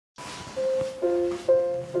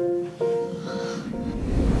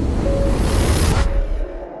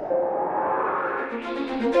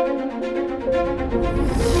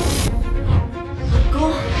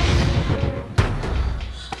公，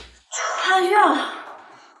穿越了。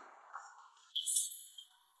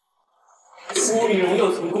朱云荣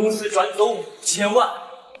又从公司转走5000万。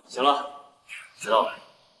行了，知道了。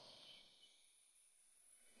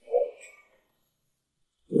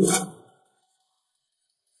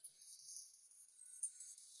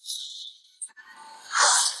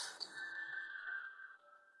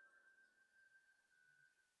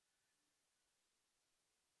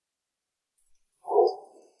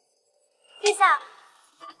陛下，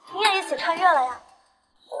你也一起穿越了呀？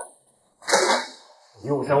你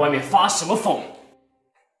又在外面发什么疯？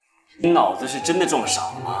你脑子是真的撞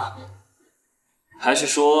傻了吗？还是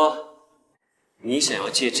说，你想要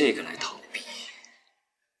借这个来逃避？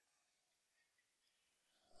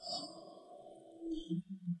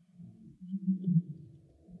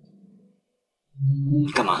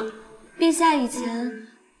你干嘛？陛下以前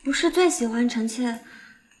不是最喜欢臣妾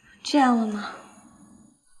这样了吗？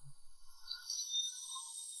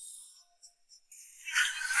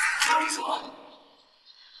怎么了？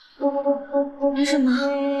没什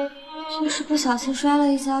么，就是不小心摔了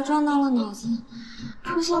一跤，撞到了脑子，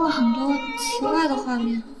出现了很多奇怪的画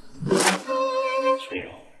面。水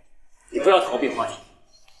柔，你不要逃避话题。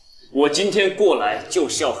我今天过来就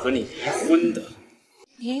是要和你离婚的。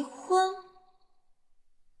离婚？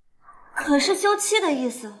可是休妻的意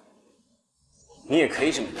思。你也可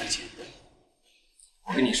以这么理解。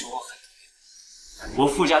我跟你说过很多遍，我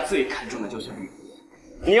傅家最看重的就是律。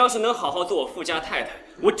你要是能好好做我傅家太太，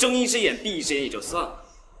我睁一只眼闭一只眼也就算了，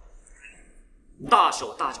大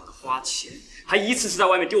手大脚的花钱，还一次次在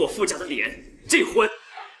外面丢我傅家的脸，这婚，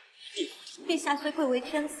陛下虽贵为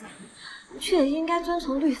天子，却也应该遵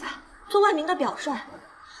从律法，做万民的表率。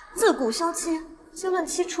自古休妻，皆论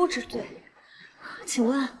妻出之罪。请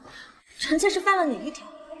问，臣妾是犯了哪一条？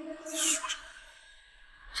说什么？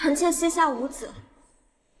臣妾膝下无子，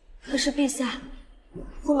可是陛下，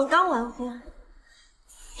我们刚完婚。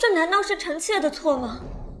这难道是臣妾的错吗？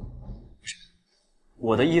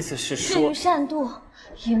我的意思是说，至于擅妒、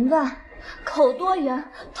淫乱、口多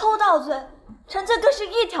言、偷盗罪，臣妾更是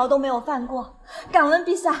一条都没有犯过。敢问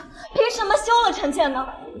陛下，凭什么休了臣妾呢？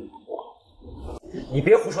你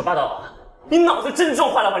别胡说八道了，你脑子真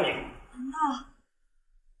撞坏了吧你？难道，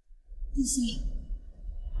陛下，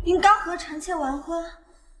您刚和臣妾完婚，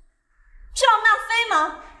就要纳妃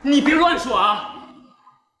吗？你别乱说啊！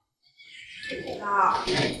啊，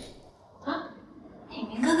品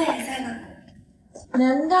明哥哥也在呢。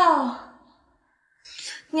难道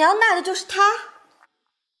你要纳的就是他？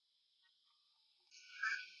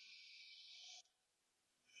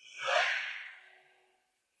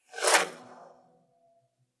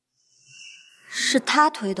是他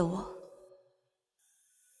推的我。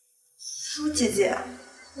舒姐姐，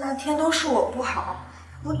那天都是我不好，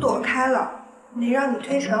我躲开了，没让你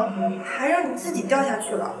推成，还让你自己掉下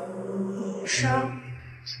去了。你伤怎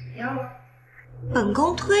么样了？本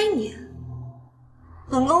宫推你，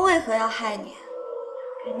本宫为何要害你？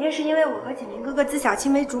肯定是因为我和景明哥哥自小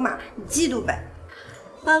青梅竹马，你嫉妒呗。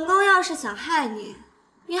本宫要是想害你，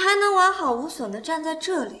你还能完好无损地站在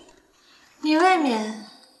这里，你未免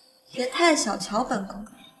也太小瞧本宫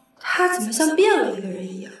了。他怎么像变了一个人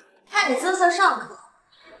一样？看你姿色尚可，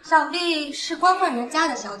想必是官宦人家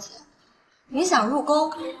的小姐。你想入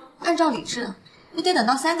宫，按照礼制，也得等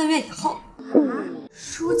到3个月以后。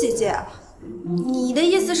舒姐姐，你的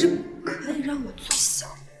意思是可以让我做小？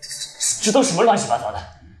这都什么乱七八糟的！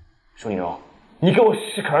舒宁荣，你给我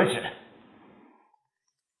适可而止。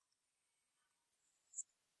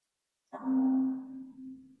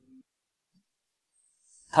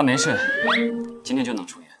他没事，今天就能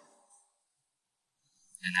出院。奶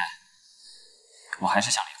奶，我还是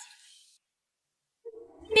想离婚。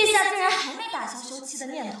陛下竟然还没打消休妻的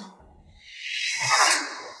念头。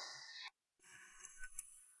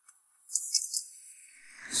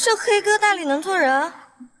这黑哥大力能做人？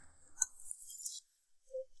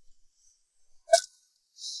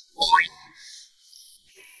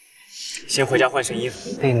先回家换身衣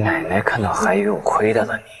服。被奶奶看到还以为我亏待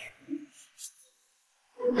了你。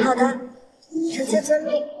好的，臣妾遵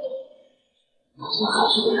命。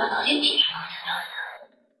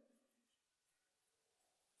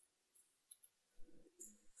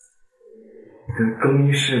你的更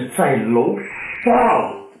衣室在楼上。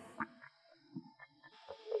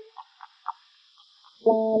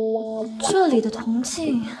这里的铜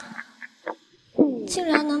镜竟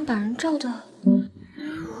然能把人照得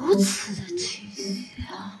如此的清晰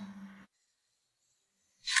啊！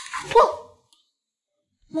不，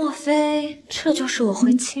莫非这就是我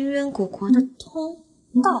回清渊古国的通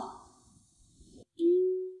道？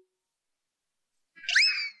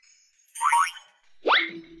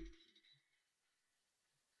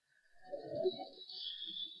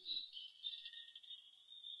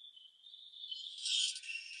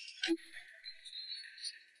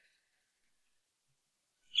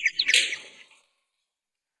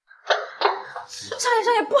少爷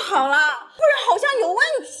少爷，不好了，夫人好像有问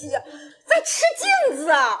题，在吃镜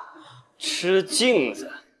子。吃镜子？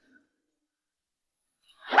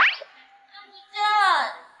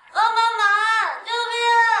帮帮忙！救命！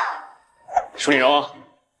舒锦荣，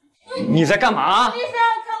你在干嘛？陛下，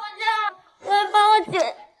看不见，来帮我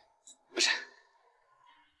解。不是，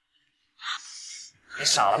你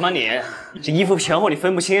傻了吗你？这衣服前后你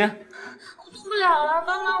分不清？我动不了了，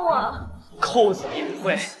帮帮我。扣子也不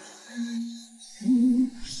会。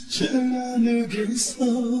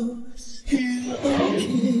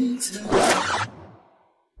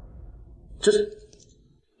这是。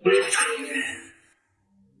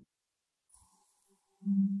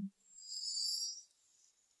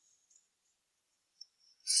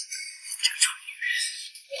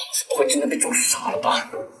不会真的被装傻了吧？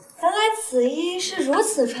原来此衣是如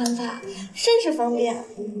此穿法，甚是方便。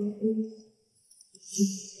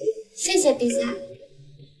谢谢陛下。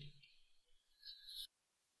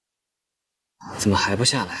怎么还不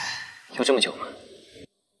下来？要这么久吗？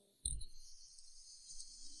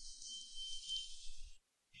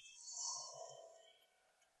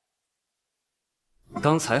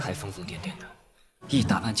刚才还疯疯癫癫的，一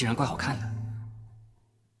打扮竟然怪好看的。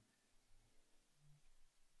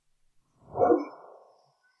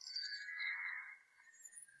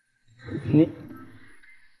你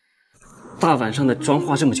大晚上的妆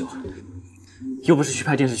化这么久，又不是去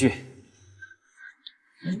拍电视剧。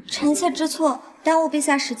臣妾知错，耽误陛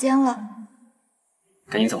下时间了。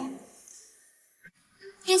赶紧走。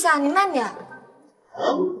陛下，你慢点。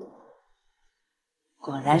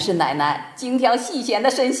果然是奶奶精挑细选的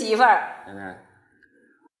孙媳妇儿。奶奶，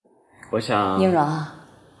我想英荣，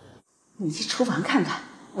你去厨房看看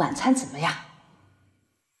晚餐怎么样？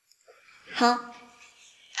好。要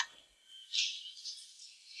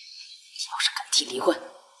是敢提离婚，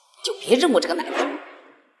就别认我这个奶奶。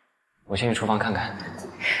我先去厨房看看。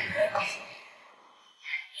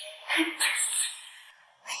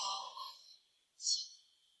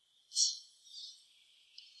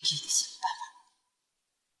一定想办法。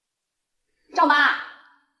赵妈，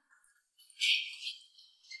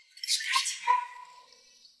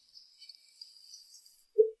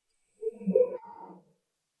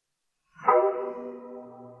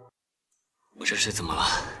我这是怎么了？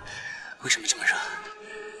为什么这么热？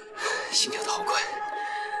心跳的好快。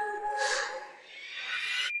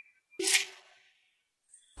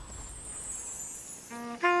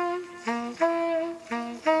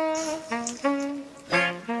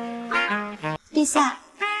陛下，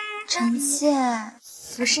臣妾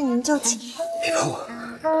服侍您就寝。别碰我！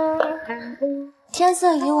天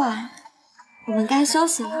色已晚，我们该休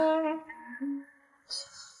息了。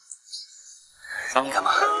你干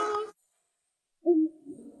嘛？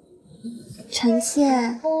臣妾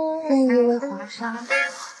愿意为皇上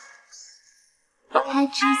开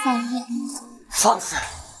枝散叶。放肆！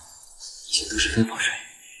以前都是分房睡，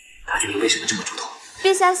大姐你为什么这么主动？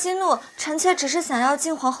陛下息怒，臣妾只是想要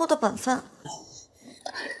尽皇后的本分。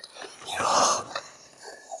你好，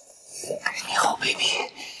你好卑鄙，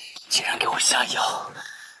竟然给我下药！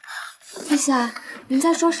陛下，您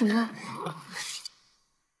在说什么？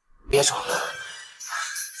别装了，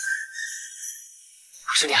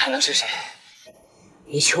不是你还能是谁？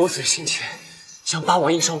你求子心切，想霸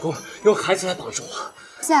王硬上弓，用孩子来绑住我。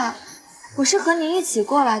陛下，我是和您一起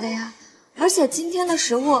过来的呀，而且今天的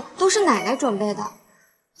食物都是奶奶准备的。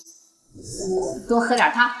多喝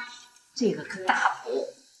点汤，这个可大补。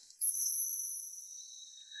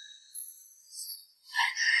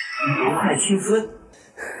毒害亲孙。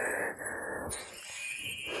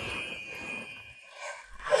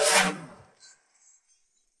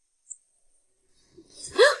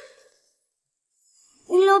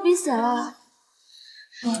您流鼻血了。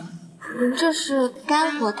您这是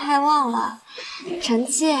肝火太旺了，臣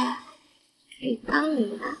妾可以帮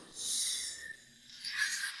您的。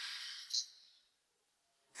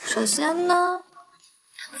首先呢，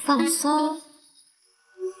放松；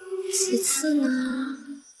其次呢，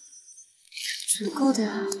足够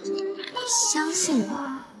的相信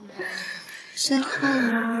我；最后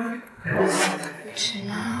呢，只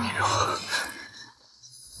要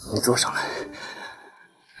你坐上来。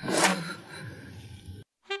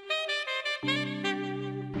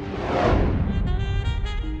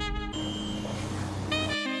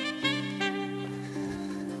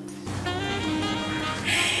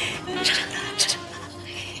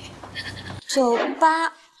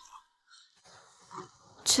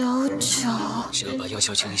99，只要把药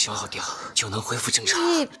效精力消耗掉，就能恢复正常。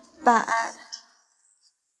100。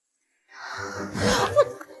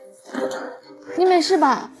你没事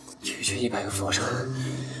吧？区区100个俯卧撑，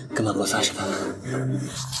根本不算什么。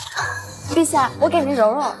陛下，我给您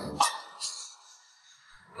揉揉。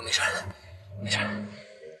我没事，没事。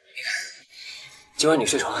你看，今晚你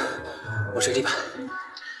睡床，我睡地板，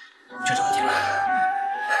这种问题了。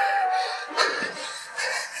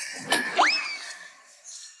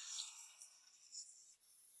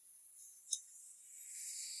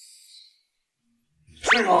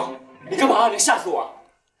睡床，你干嘛？你吓死我！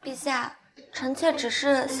陛下，臣妾只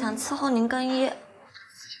是想伺候您更衣。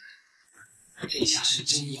这下是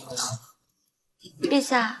真有的。陛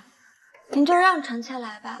下，您就让臣妾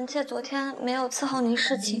来吧。臣妾昨天没有伺候您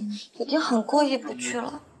侍寝，已经很过意不去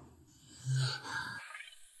了。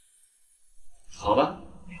好吧。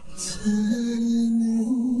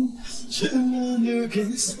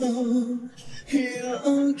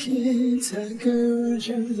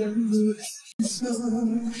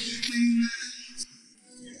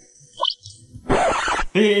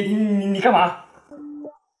你干嘛？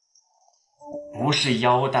不是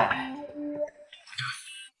腰带。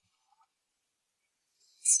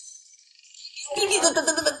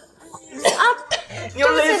啊！你要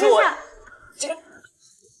勒死我！你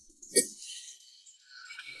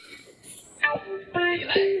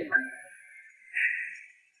来。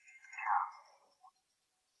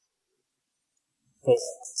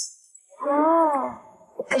哦，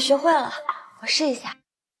我学会了，我试一下。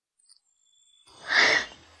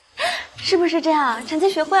是不是这样？臣妾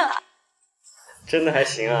学会了。真的还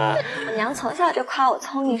行啊！我娘从小就夸我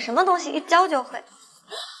聪明，什么东西一教就会。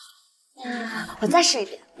我再试一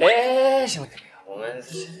遍。哎，行了，我们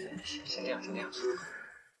先这样，先这样。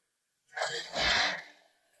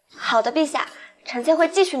好的，陛下，臣妾会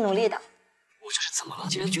继续努力的。我这是怎么了？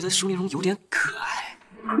竟然觉得舒丽蓉有点可爱。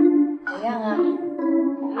怎么样啊？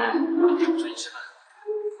说你吃饭。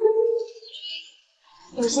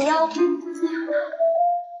有些腰疼。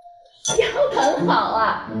腰很好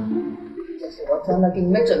啊，这是我专门给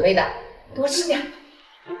你们准备的，多吃点。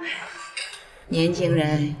年轻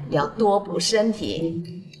人要多补身体。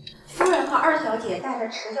夫人和二小姐带着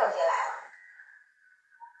迟小姐来了。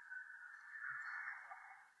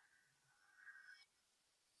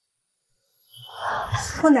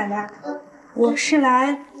傅奶奶，我是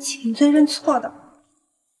来请罪认错的。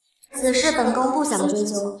此事本宫不想追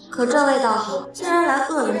究，可这位倒好，竟然来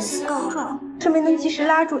恶人先告状，是没能及时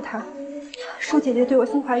拉住他。舒姐姐对我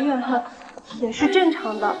心怀怨恨，也是正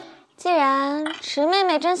常的。既然池妹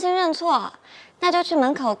妹真心认错，那就去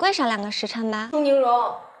门口跪上2个时辰吧。苏宁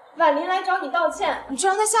荣，婉玲来找你道歉，你却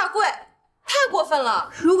让她下跪，太过分了。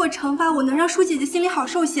如果惩罚我能让舒姐姐心里好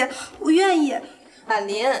受些，我愿意。婉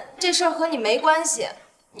玲，这事儿和你没关系，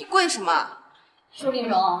你跪什么？舒玲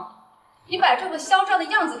荣，你摆这个嚣张的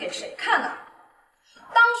样子给谁看呢？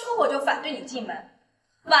当初我就反对你进门，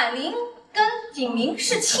婉玲跟景明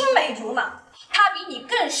是青梅竹马，她比你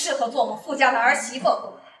更适合做我们傅家的儿媳妇。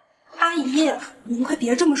阿姨，您快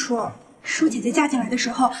别这么说。舒姐姐嫁进来的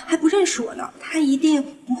时候还不认识我呢，她一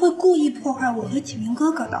定不会故意破坏我和景明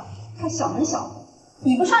哥哥的。她小门小户，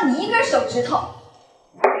比不上你一根手指头。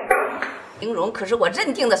玲蓉可是我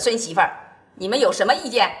认定的孙媳妇儿，你们有什么意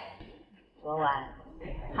见？昨晚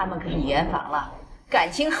他们可是圆房了，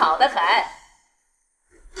感情好得很。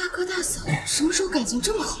大哥大嫂什么时候感情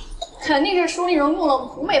这么好？肯定是舒丽蓉用了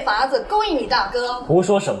狐媚法子勾引你大哥。胡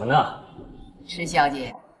说什么呢？池小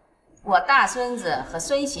姐，我大孙子和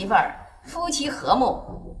孙媳妇儿夫妻和睦，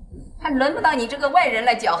还轮不到你这个外人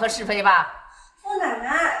来搅和是非吧？傅奶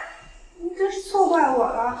奶，您真是错怪我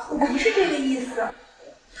了，我不是这个意思。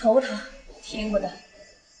头疼，听不得。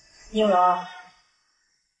宁荣，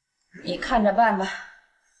你看着办吧。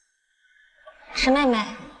池妹妹，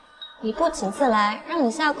你不请自来，让你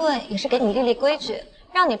下跪也是给你立立规矩，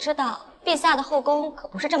让你知道陛下的后宫可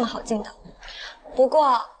不是这么好进的。不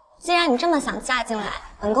过，既然你这么想嫁进来，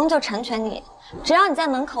本宫就成全你，只要你在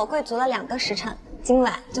门口跪足了2个时辰，今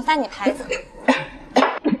晚就翻你牌子。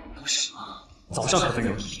不是嘛，早上还温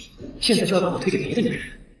柔体贴，现在就要把我推给别的女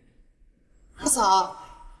人。大嫂，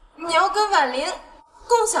你要跟婉玲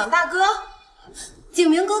共享大哥？景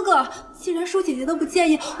明哥哥，既然舒姐姐都不介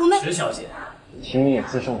意，我们石小姐，请你也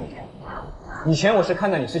自重一点。以前我是看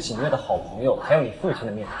在你是景月的好朋友，还有你父亲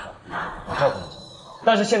的面子上，我照顾你。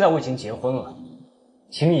但是现在我已经结婚了，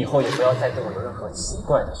请你以后也不要再对我有任何奇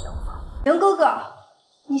怪的想法。明哥哥，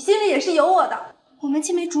你心里也是有我的，我们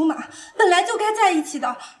青梅竹马，本来就该在一起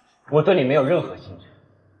的。我对你没有任何兴趣，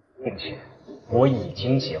并且我已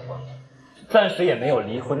经结婚了，暂时也没有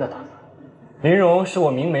离婚的打算。林蓉是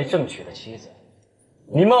我明媒正娶的妻子，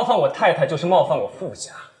你冒犯我太太就是冒犯我傅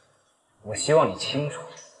家。我希望你清楚，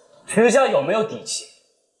迟家有没有底气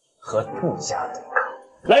和傅家对抗。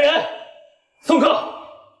来人，送客。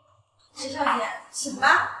迟小姐，请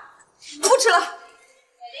吧。不吃了。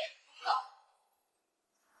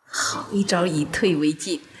好一招以退为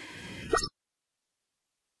进。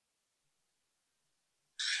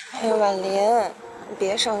哎，婉玲，你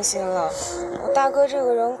别伤心了。我大哥这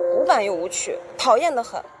个人古板又无趣，讨厌得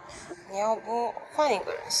很。你要不换一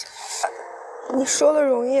个人行？你说的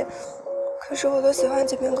容易，可是我都喜欢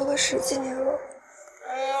景明哥哥10几年了。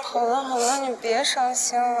好了好了，你别伤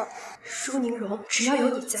心了。舒宁荣，只要有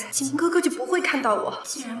你在，景明哥哥就不会看到我。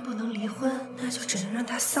既然不能离婚，那就只能让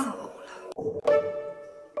他丧偶了。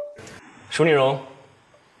舒宁荣，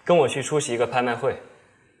跟我去出席一个拍卖会。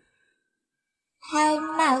拍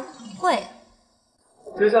卖会。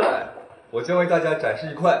接下来，我将为大家展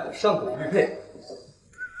示一块上古玉佩。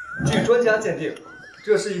据专家鉴定，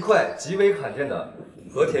这是一块极为罕见的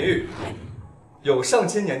和田玉，有上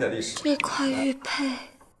千年的历史。这块玉佩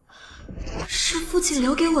是父亲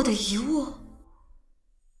留给我的遗物，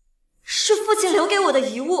是父亲留给我的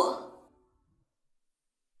遗物。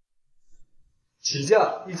起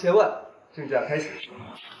价1000万，正价开始。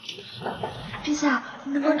陛下，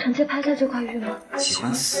您能帮臣妾拍下这块玉吗？喜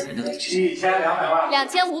欢死人的东西。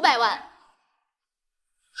 2500万。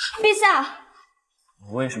陛下，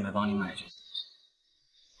我为什么要帮你买这个？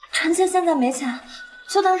臣妾现在没钱，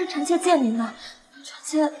就当是臣妾借您的。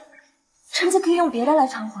臣妾可以用别的来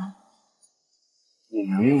偿还。你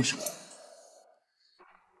能用什么？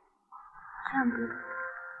这样子。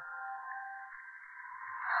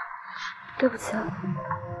对不起，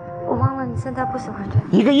我忘了你现在不喜欢这个。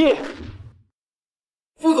1个亿！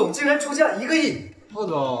副总竟然出价1个亿！副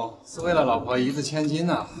总是为了老婆一掷千金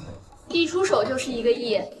呢。一出手就是1个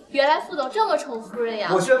亿，原来副总这么宠夫人呀！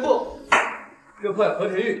我宣布，这块和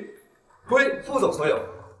田玉归副总所有。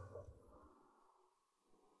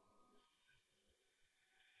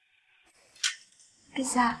陛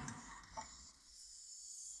下，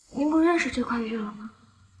您不认识这块玉了吗？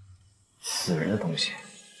死人的东西。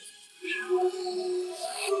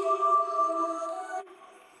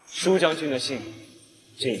舒将军的信，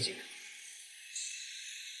朕已经。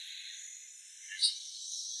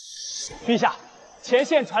陛下，前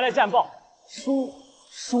线传来战报，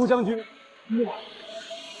舒将军没。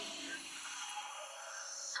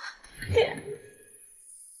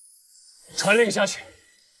传令下去，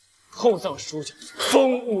厚葬舒将军，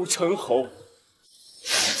封武成侯，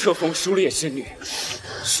册封舒烈之女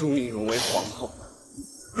舒宁荣为皇后，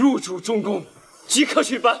入主中宫，即刻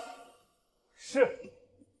举办。是。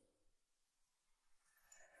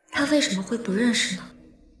他为什么会不认识呢？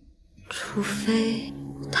除非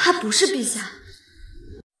他不是陛下。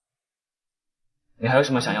你还有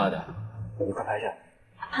什么想要的？你快拍下。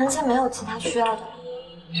臣妾没有其他需要的。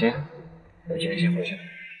行，我今天先回去。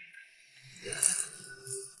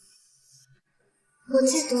我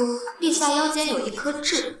记得陛下腰间有一颗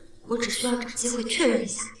痣，我只需要找机会确认一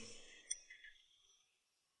下。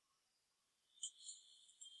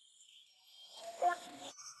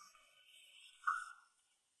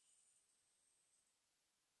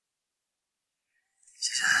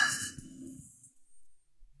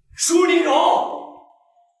舒宁荣，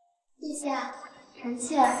陛下，臣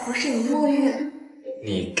妾不是您沐浴。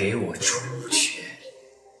你给我出去！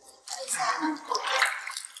陛下，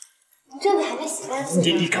这里还没洗干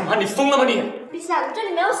净。你干嘛？你疯了吗你？陛下，这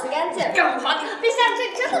里没有洗干净。干嘛你？陛下，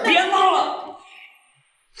这真的没。别闹了！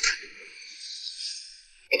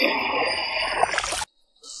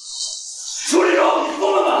舒宁荣，你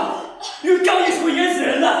疯了吗？用刚毅是会淹死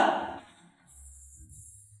人的。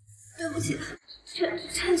对不起，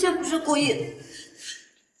臣妾不是故意的。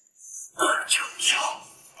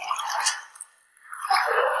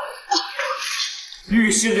玉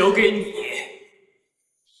是留给你，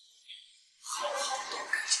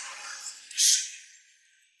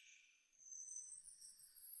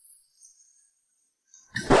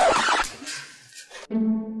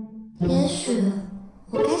也许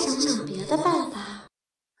我该想想别的办法。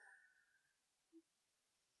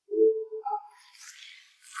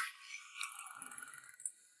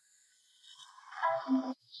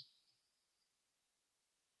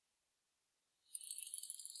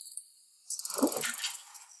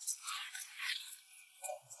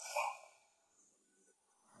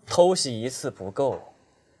偷袭1次不够，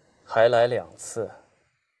还来2次。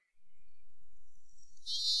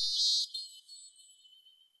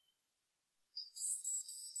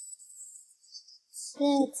事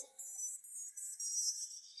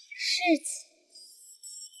情，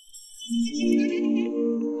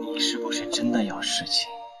你是不是真的要事情？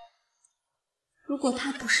如果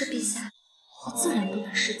他不是陛下，我自然不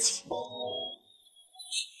能侍寝。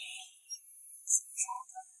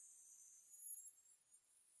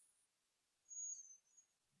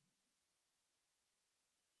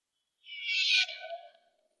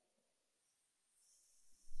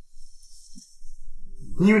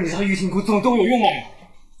你以为你这套御庭诂对我有用吗？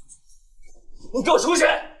你给我出去！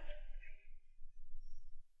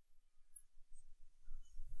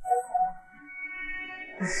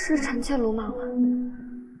是臣妾鲁莽了。我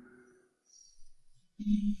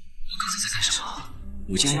刚才在干什么？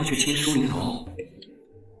我竟然要去签书灵楼。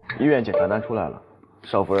医院检查单出来了，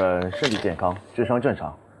少夫人身体健康，智商正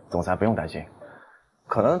常，总裁不用担心。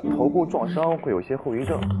可能头部撞伤会有些后遗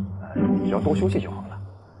症，只要多休息就好了。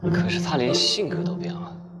可是他连性格都变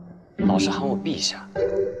了，老是喊我陛下，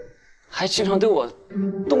还经常对我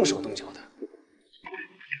动手动脚的。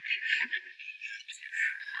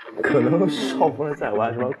可能少夫人在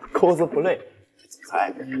玩什么 cosplay， 总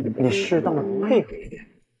裁，你适当的配合一点，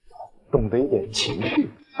懂得一点情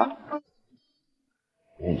绪啊。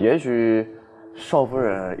也许少夫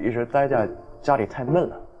人一直待在家里太闷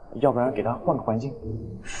了，要不然给她换个环境，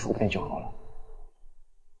说不定就好了。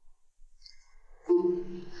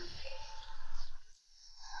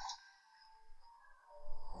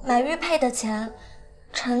买玉佩的钱，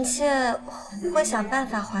臣妾会想办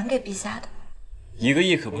法还给陛下的。1个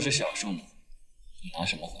亿可不是小数目，你拿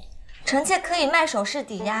什么还？臣妾可以卖首饰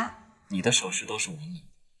抵押。你的首饰都是我买的。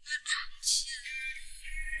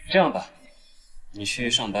这样吧，你去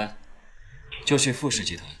上班，就去富士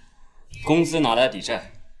集团，工资拿来抵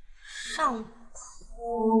债。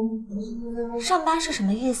上班是什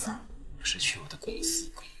么意思？不是去我的公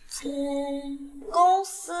司工作。公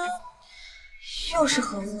司又是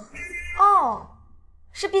何物？哦，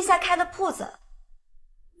是陛下开的铺子。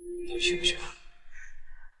你去不去？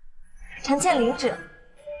臣妾领旨。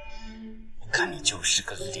我看你就是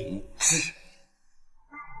个灵智。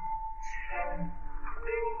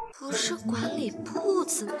不是管理铺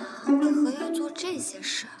子吗？为何要做这些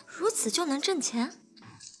事？如此就能挣钱？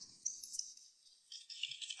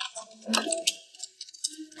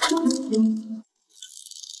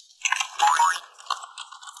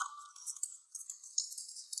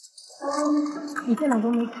你电脑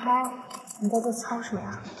都没开，你在这操什么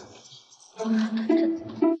呀？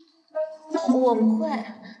我不会，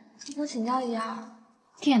我请教一下。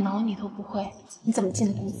电脑你都不会，你怎么进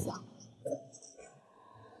的公司啊？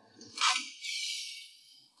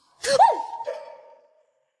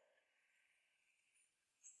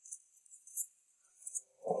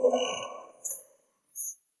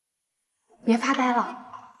别发呆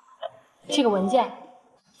了，这个文件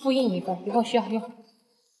复印一份，以后需要用。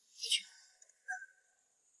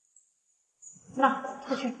那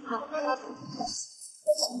快去。好。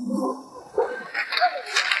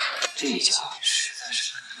这家实在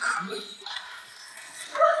是可以。你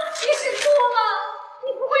写错了，你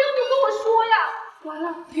不会用就跟我说呀。完了，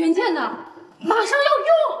原件呢？马上要用。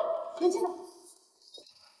原件呢？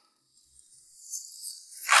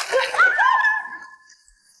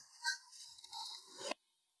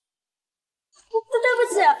对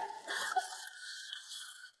不起，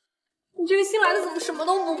你这个新来的怎么什么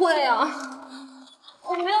都不会呀？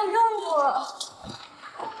我没有用过。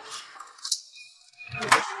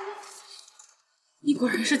你果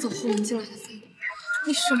然是走后门进来的废物，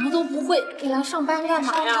你什么都不会，你来上班干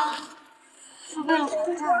嘛呀？是为了还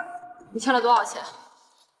债。你欠了多少钱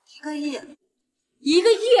1个亿。1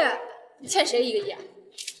个亿？你欠谁1个亿？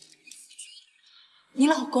你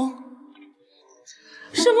老公？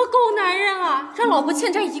什么狗男人啊！让老婆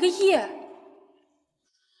欠债1个亿！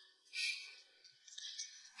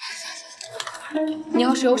你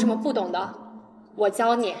要是有什么不懂的，我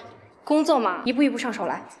教你。工作嘛，一步一步上手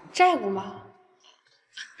来；债务嘛，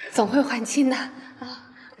总会还清的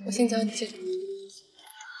啊！我先教你这个，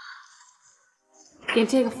点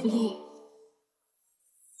这个复印。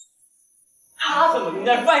他怎么能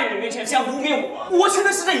在外人面前这样污蔑我？我欠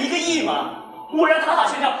的是这1个亿吗？我让他打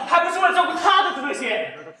欠条，还不是为了照顾他的自尊心？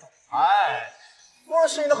哎，夫人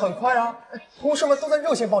适应的很快啊，同事们都在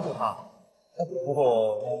热线帮助他。不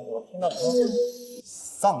过我听到说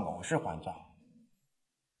丧偶式还债，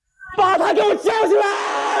把他给我叫起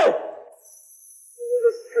来！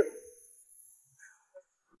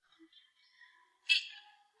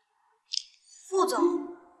副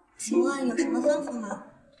总，请问有什么吩咐吗？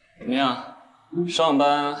怎么样，上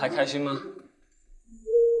班还开心吗？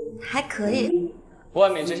还可以。外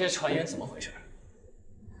面这些传言怎么回事？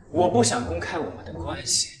我不想公开我们的关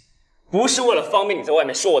系，不是为了方便你在外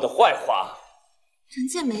面说我的坏话。臣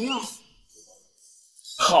妾没有。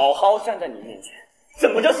好好站在你面前，怎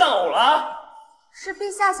么就丧偶了？是陛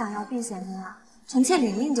下想要避嫌的呀。臣妾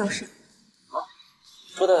领命就是。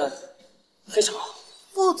说的非常好。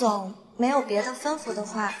副总没有别的吩咐的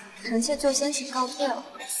话，臣妾就先行告退了。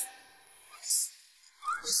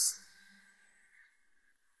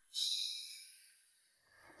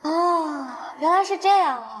哦，原来是这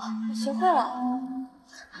样啊，我学会了，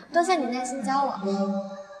多谢你耐心教我。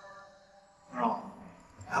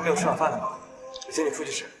还没有吃晚饭呢吗？我接你出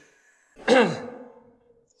去吃。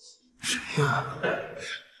谁呀？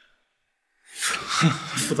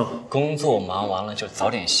副总，工作忙完了就早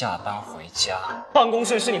点下班回家。办公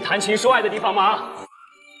室是你谈情说爱的地方吗？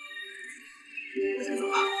我先走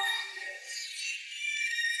了。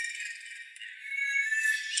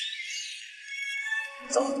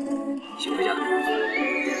走，先回家。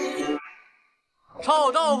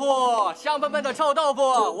臭豆腐，香喷喷的臭豆腐，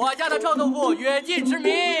我家的臭豆腐远近驰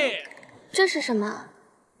名。这是什么？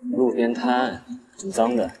路边摊，挺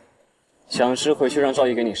脏的，想吃回去让赵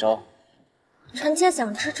姨给你烧。臣妾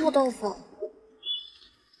想吃臭豆腐。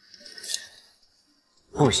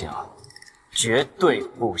不行，绝对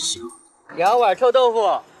不行。2碗臭豆腐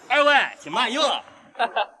，2位请慢用。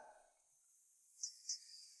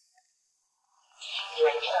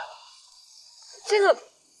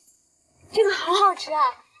这个好好吃啊！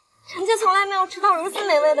臣妾从来没有吃到如此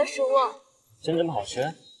美味的食物。真这么好吃？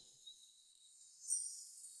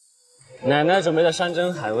奶奶准备的山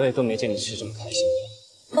珍海味都没见你吃这么开心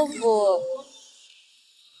的。豆腐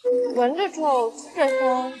闻着臭，吃着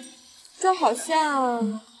香，就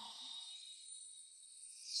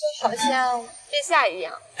好像陛下一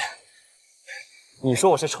样。你说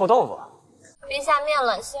我是臭豆腐？陛下面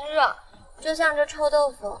冷心热，就像这臭豆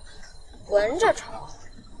腐，闻着臭，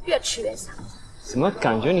越吃越香。怎么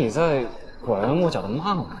感觉你在拐弯抹角的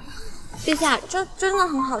骂我呀？陛下，这真的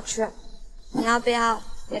很好吃，你要不要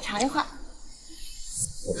也尝一块？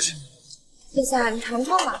我不吃。陛下，你尝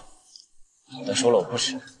尝吧。我都说了我不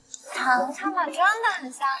吃。尝尝吧，真的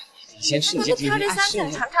很香。你先吃，你先挑这香气，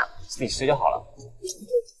尝尝。自己吃就好了。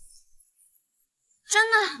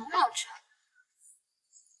真的很好吃。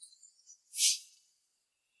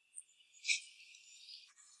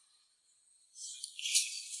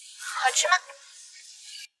好吃吗？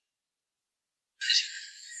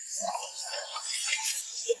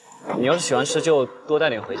你要是喜欢吃，就多带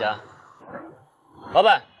点回家。老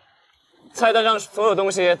板，菜单上所有东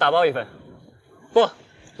西打包1份，不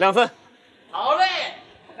，2份。好嘞。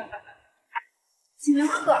金明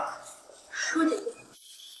鹤，说姐姐，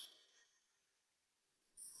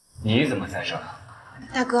你怎么在这儿？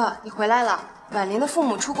大哥，你回来了。婉玲的父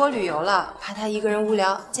母出国旅游了，怕她一个人无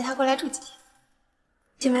聊，接她过来住几天。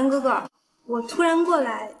景明哥哥，我突然过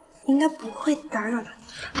来，应该不会打扰到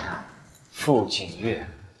你。傅景月，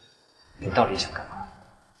你到底想干嘛？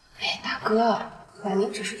哎，大哥，婉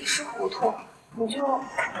玲只是一时糊涂，你就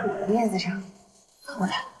看在我的面子上，放过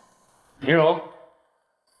她。云柔，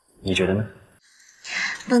你觉得呢？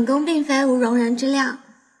本宫并非无容人之量，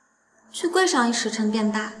去跪上一时辰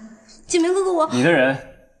便罢。景明哥哥，你的人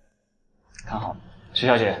看好，徐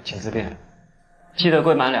小姐，请自便，记得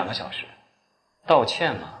跪满2个小时。道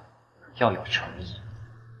歉嘛，要有诚意。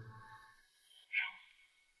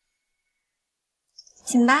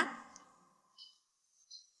请吧。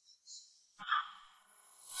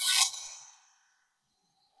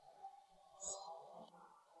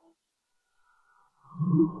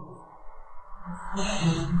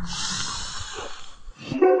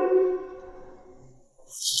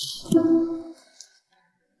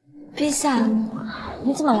陛下，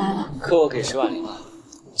你怎么来了？客我给10万0了，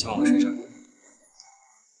今晚我睡这儿。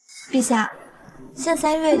陛下，现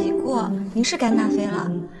3月已过，您是该纳妃了。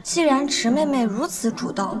既然池妹妹如此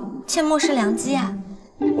主动，切莫失良机啊！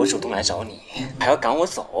我主动来找你，还要赶我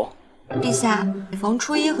走？陛下，逢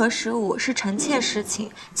初1和15是臣妾侍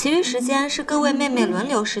寝，其余时间是各位妹妹轮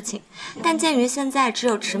流侍寝。但鉴于现在只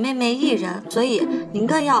有池妹妹一人，所以您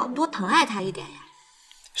更要多疼爱她一点呀。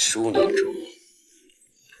15年中，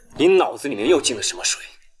你脑子里面又进了什么水？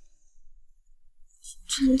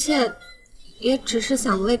臣妾也只是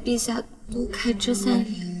想为陛下多开枝散叶。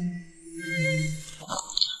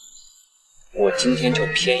我今天就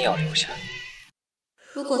偏要留下。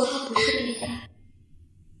如果他不是陛下，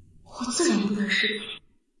我自然不能是你。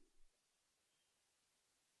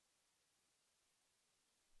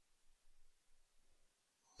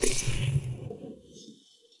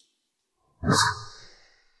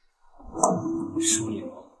淑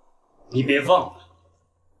宁，你别忘了，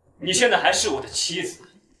你现在还是我的妻子。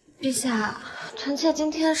陛下，臣妾今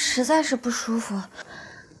天实在是不舒服，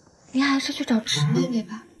您还是去找池妹妹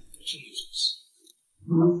吧。这么生气，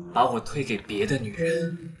把我推给别的女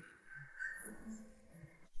人。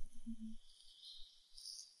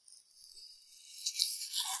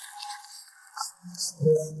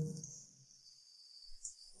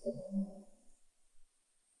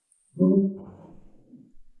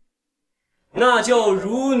那就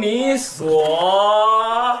如你所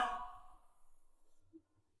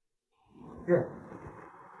愿。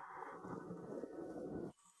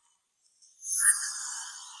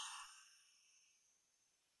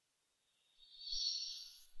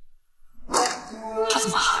他怎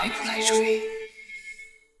么还不来追？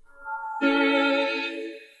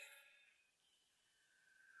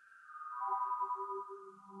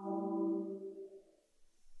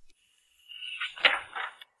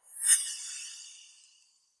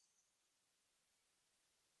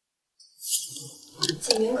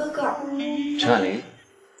景明哥哥，陈婉玲，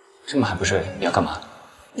这么还不睡？你要干嘛？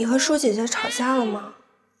你和舒姐姐吵架了吗？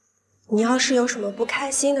你要是有什么不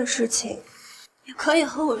开心的事情，也可以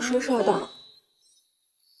和我说说的。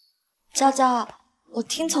娇娇，我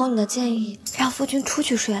听从你的建议，让夫君出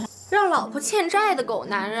去睡了。让老婆欠债的狗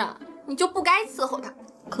男人，你就不该伺候他。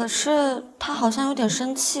可是他好像有点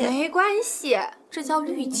生气。没关系，这叫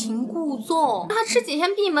欲擒故纵，让他吃几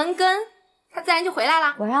天闭门羹，他自然就回来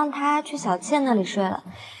了。我让他去小倩那里睡了，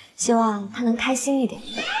希望他能开心一点。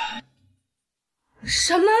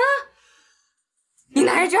什么？你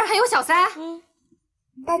男人居然还有小三？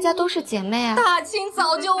大家都是姐妹啊。大清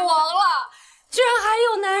早就亡了，居然还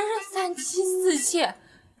有男人3妻4妾。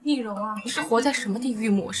丽蓉啊，你是活在什么地狱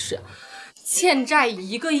模式？欠债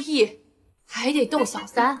1个亿，还得斗小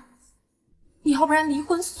三，你要不然离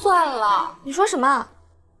婚算了。你说什么？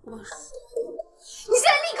我说，你现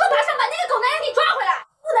在立刻马上把那个狗男人给抓回来，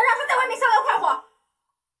不能让他在外面逍遥快活。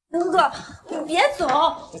哥哥，你别走。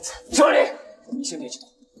陈婉玲，你现在也知道，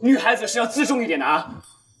女孩子是要自重一点的啊。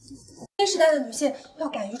新时代的女性要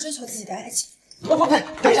敢于追求自己的爱情。不，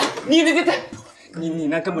等一下，你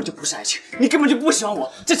那根本就不是爱情，你根本就不喜欢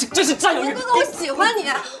我，这是占有欲。哥哥，我喜欢你，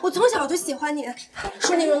我从小就喜欢你。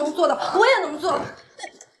说你能做的，我也能做。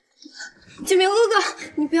景明哥哥，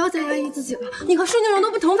你不要再压抑自己了，你和顺宁荣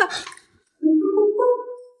都不同凡。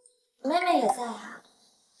妹妹也在啊，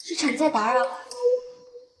是臣妾打扰。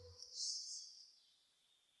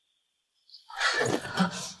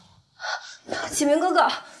启明哥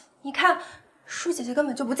哥，你看，舒姐姐根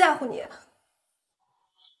本就不在乎你。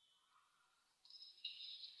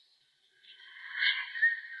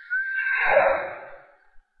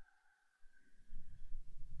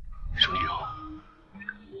舒宁荣，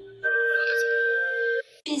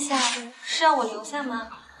陛下是让我留下吗？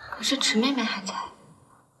可是池妹妹还在。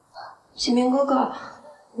启明哥哥，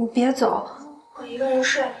你别走，我一个人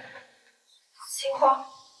睡。心慌。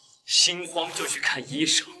心慌就去看医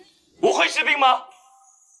生。我会治病吗？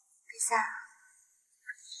陛下，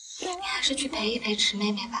你还是去陪一陪池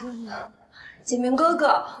妹妹吧。启明哥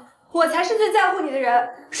哥，我才是最在乎你的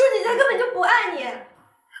人，舒姐姐根本就不爱你。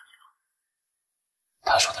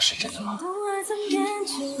他说的是真的吗？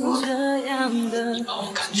你把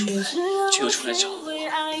我看出来，却又出来找我，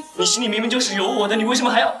你心里明明就是有我的，你为什么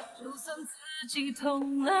还要？难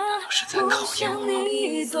道是在考验我？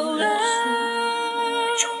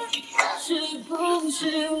证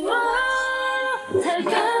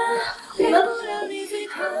明给你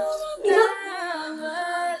看。你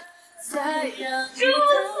们，只有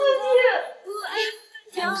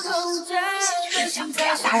自己。睡觉，不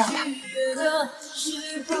要打扰他。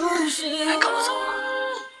还跟我走吗？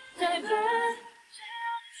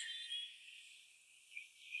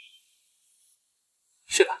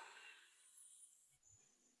睡吧。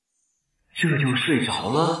这就睡着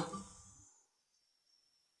了。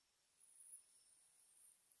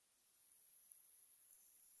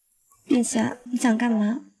陛下，你想干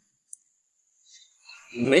嘛？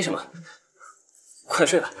没什么，快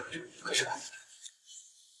睡吧，快睡吧。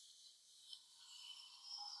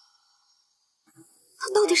他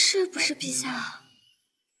到底是不是陛下？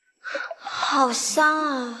好香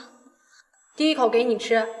啊！第一口给你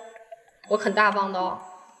吃，我很大方的哦。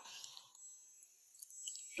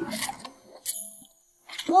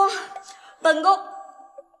哇，本宫，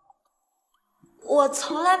我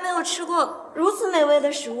从来没有吃过如此美味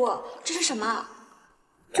的食物，这是什么？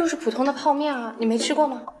就是普通的泡面啊，你没吃过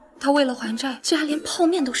吗？他为了还债，居然连泡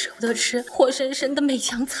面都舍不得吃，活生生的美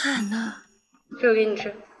强惨呐！这个给你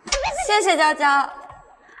吃。谢谢娇娇。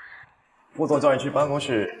副座叫你去办公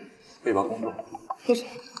室汇报工作。谢谢。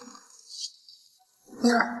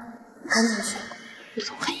赶紧去，玉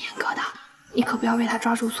总很严格的，你可不要为他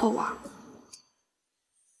抓住错误啊。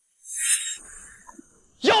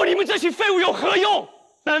要你们这群废物有何用？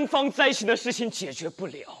单方在一起的事情解决不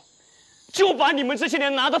了，就把你们这些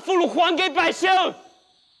年拿的俸禄还给百姓。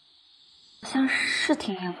好像是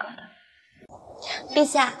挺严格的。陛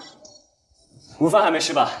下，午饭还没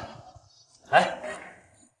吃吧？来，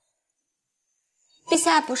陛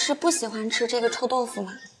下不是不喜欢吃这个臭豆腐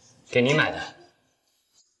吗？给你买的。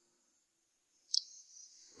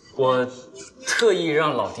我特意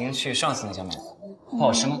让老丁去上次那家买的，不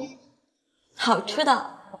好吃吗？好吃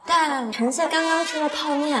的，但臣妾刚刚吃了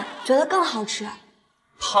泡面，觉得更好吃。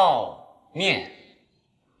泡面。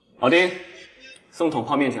老丁，送桶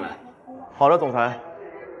泡面进来。好的，总裁。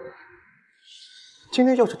今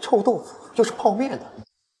天又是臭豆腐，又是泡面的，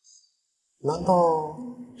难道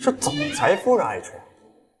是总裁夫人爱吃？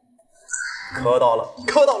磕到了，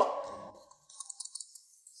磕到了！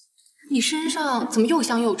你身上怎么又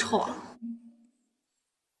香又臭啊？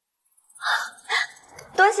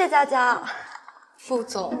多谢娇娇。副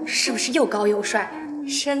总是不是又高又帅，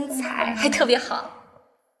身材还特别好？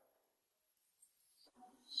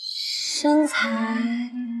身材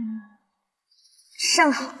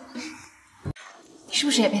甚好。你是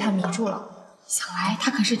不是也被他迷住了？想来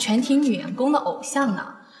他可是全体女员工的偶像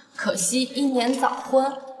呢。可惜英年早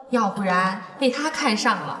婚，要不然被他看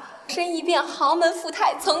上了，身一变豪门富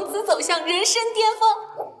态，从此走向人生巅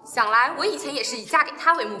峰。想来我以前也是以嫁给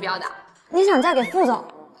他为目标的。你想嫁给副总？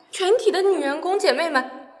全体的女员工姐妹们，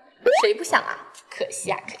谁不想啊？可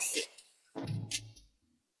惜啊，可惜。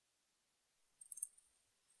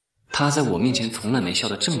他在我面前从来没笑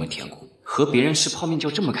得这么甜苦，和别人吃泡面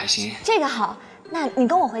就这么开心。这个好，那你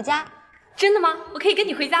跟我回家。真的吗？我可以跟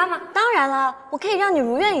你回家吗？当然了，我可以让你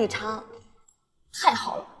如愿以偿。太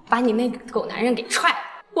好了，把你那个狗男人给踹了，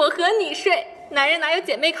我和你睡，男人哪有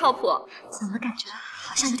姐妹靠谱？怎么感觉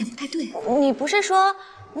好像有点不太对？你不是说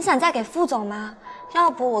你想嫁给副总吗？要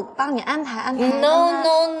不我帮你安排安排。No，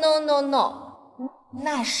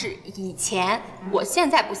 那是以前，我现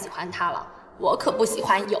在不喜欢他了。我可不喜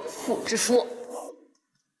欢有妇之夫。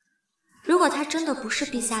如果他真的不是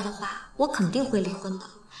陛下的话，我肯定会离婚的。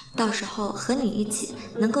到时候和你一起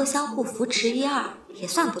能够相互扶持一二，也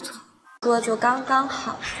算不错。哥就刚刚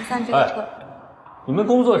好，就算这个特。你们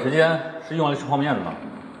工作时间是用来吃泡面的吗？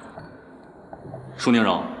舒宁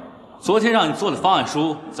荣，昨天让你做的方案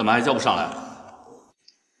书怎么还交不上来？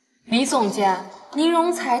李总监，宁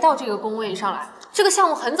荣才到这个工位上来，这个项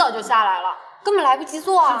目很早就下来了，根本来不及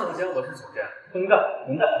做啊。总监，我是总监，能干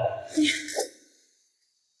能干。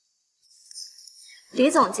李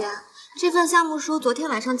总监，这份项目书昨天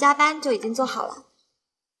晚上加班就已经做好了。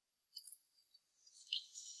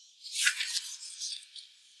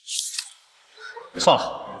算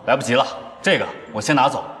了，来不及了，这个我先拿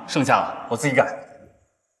走，剩下的我自己改。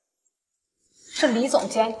这李总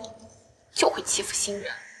监就会欺负新人，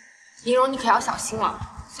宁荣你可要小心了，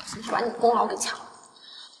小心他把你的功劳给抢了。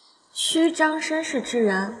虚张声势之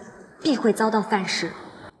人，必会遭到反噬。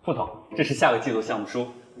副总，这是下个季度项目书，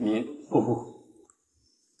您过户。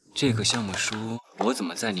这个项目书我怎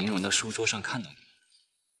么在宁荣的书桌上看到过？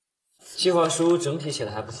计划书整体写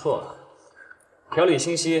的还不错，条理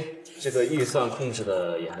清晰，这个预算控制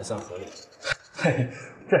的也还算合理。嘿，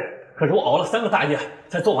这可是我熬了3个大夜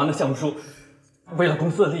才做完的项目书，为了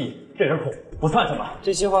公司的利益，这点苦不算什么。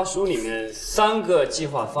这计划书里面3个计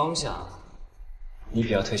划方向，你比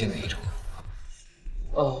较推荐哪一种？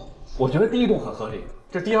我觉得第一种很合理，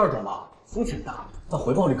这第2种吧风险大，但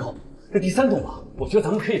回报率高。这第3种吧，我觉得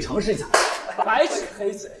咱们可以尝试一下。白纸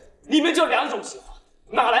黑字，里面就2种计划，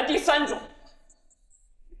哪来第3种？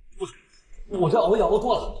不是，我这熬夜熬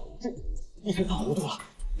多了，这一天犯糊涂了。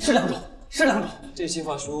是2种，是2种。这计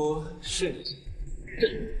划书是你写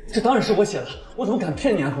的？这当然是我写的，我怎么敢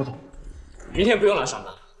骗你啊，副总？明天不用来上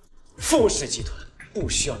班，傅氏集团不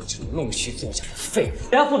需要你这种弄虚作假的废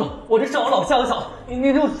物。哎呀，副总，我这是我老下我小，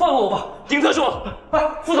你就放了我吧。丁特助，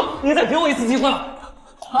哎，副总，您再给我一次机会了。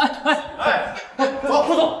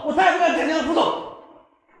副总，我再也不敢见您了，副总。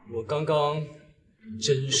我刚刚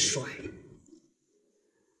真帅。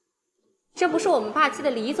这不是我们霸气的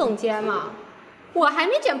李总监吗？我还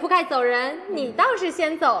没卷铺盖走人，你倒是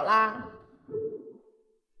先走了。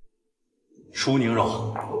舒宁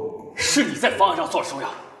荣，是你在方案上做了手脚，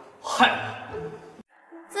害我。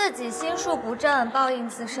自己心术不正，报应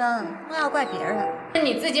自身，莫要怪别人。是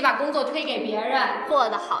你自己把工作推给别人，做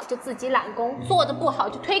得好就自己揽功，做得不好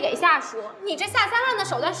就推给下属。你这下三滥的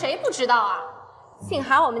手段谁不知道啊？幸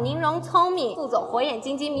好我们宁荣聪明，副总火眼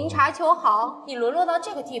金睛，明察秋毫，你沦落到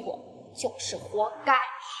这个地步就是活该。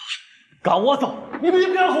赶我走，你们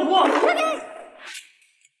别让我过！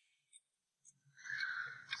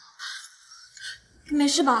没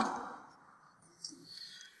事吧？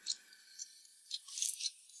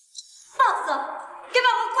放肆！给本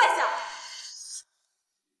王跪下！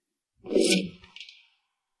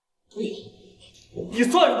你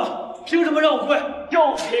算什么？凭什么让我跪？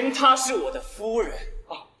就凭她是我的夫人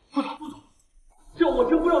啊！副总，这我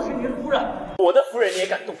真不知道是您的夫人。我的夫人你也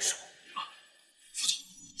敢动手？副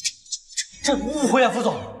这误会啊，副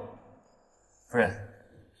总。夫人，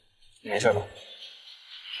你没事吧？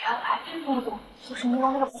原来副总就是你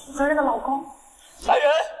那个不负责任的老公。来人，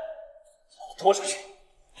拖出去，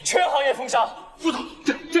全行业封杀。副总，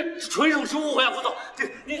这纯属是误会啊，副总，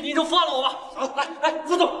你就放了我吧。来，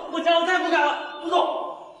副总，我家我再也不敢了，副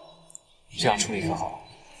总。这样处理可好？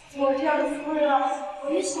我这样的夫人，我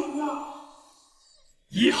也想要。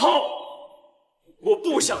以后我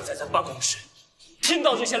不想再在办公室听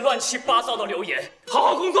到这些乱七八糟的流言，好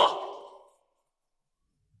好工作。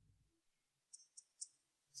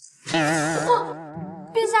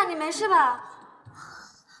陛下，你没事吧？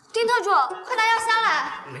丁特主，快拿药箱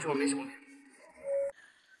来。没事。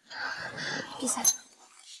陛下，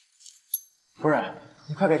夫人，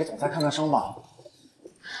你快给总裁看看伤吧。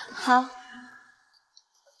好。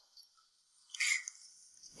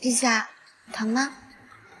陛下，疼吗？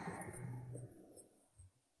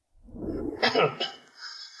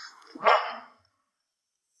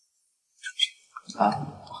啊，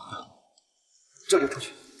这就出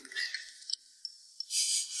去。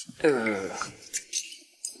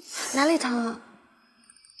哪里疼啊？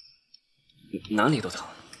哪里都疼。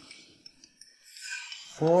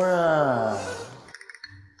夫人，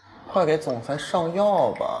快给总裁上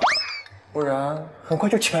药吧，不然很快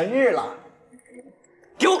就痊愈了。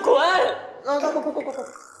给我滚！快！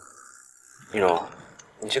易容，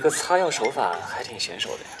你这个擦药手法还挺娴熟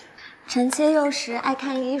的呀。臣妾幼时爱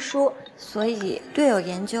看医书，所以略有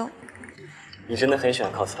研究。你真的很喜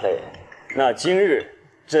欢 cosplay， 那今日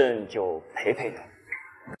朕就陪陪你。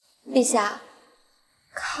陛下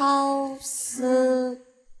 ，cosplay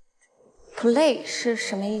是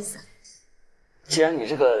什么意思？既然你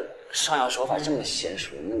这个上药手法这么娴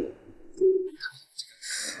熟，那么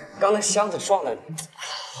刚那箱子撞的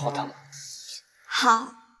好疼。好。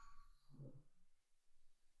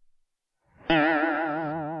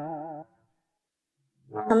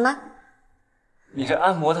疼吗？你这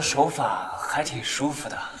按摩的手法还挺舒服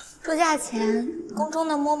的。出嫁前，宫中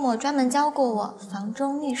的嬷嬷专门教过我房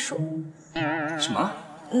中秘术。什么？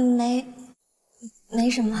没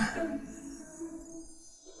什么。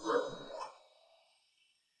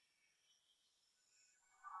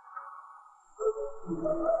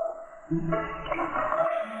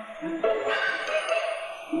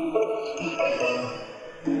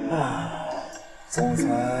总裁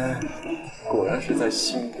果然是在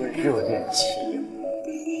新婚热恋期呀。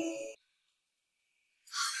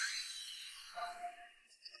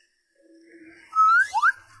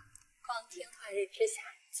光天化日之下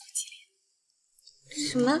做激烈。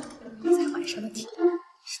什么？在晚上的体力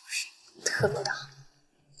是不是特别的好？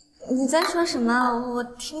你在说什么？我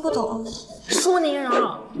听不懂。舒宁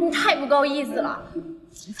荣，你太不够意思了！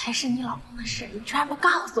总裁是你老公的事，你居然不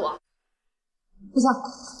告诉我！不行，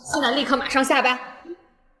现在立刻马上下班，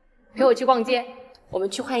陪我去逛街，我们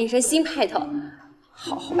去换一身新派头，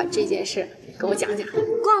好好把这件事给我讲讲。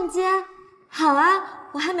逛街？好啊，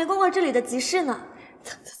我还没逛过这里的集市呢。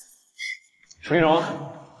舒宁荣，完了，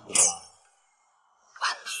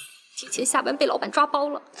提前下班被老板抓包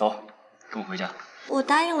了。走，跟我回家。我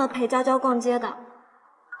答应了陪娇娇逛街的。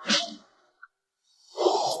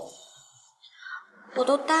我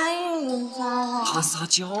都答应人家了。他撒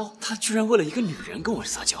娇，他居然为了一个女人跟我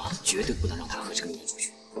撒娇，绝对不能让他和这个女人出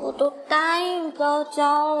去。我都答应娇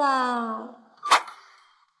娇了。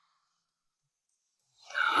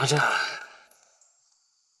拿着。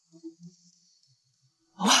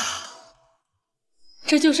哇，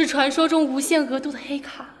这就是传说中无限额度的黑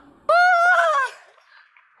卡。哇，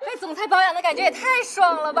被总裁保养的感觉也太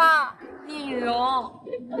爽了吧！宁荣，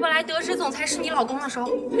我本来得知总裁是你老公的时候，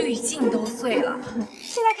滤镜都碎了。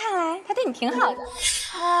现在看来，他对你挺好的。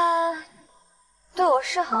他对我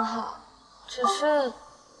是很好，只是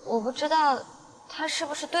我不知道他是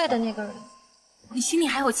不是对的那个人。你心里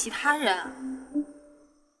还有其他人？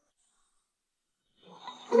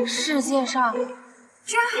世界上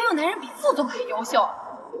居然还有男人比副总还优秀！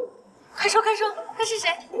快说快说，他是谁？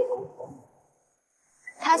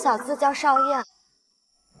他小字叫少燕。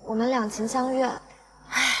我们两情相悦，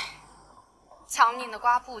唉，强拧的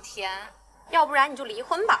瓜不甜，要不然你就离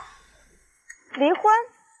婚吧。离婚？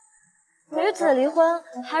女子离婚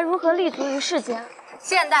还如何立足于世间？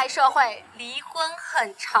现代社会离婚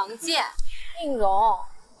很常见。宁荣，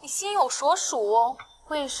你心有所属，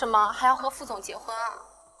为什么还要和副总结婚啊？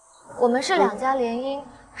我们是两家联姻，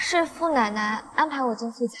是傅奶奶安排我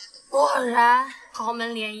进傅家的。果然，豪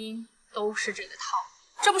门联姻都是这个套。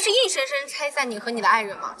这不是硬生生拆散你和你的爱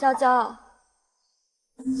人吗？娇娇，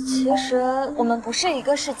其实我们不是一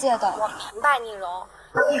个世界的。我明白，宁荣，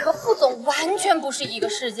你和副总完全不是一个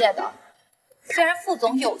世界的。虽然副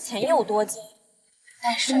总有钱又多金，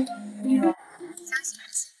但是宁荣，相信儿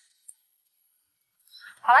子。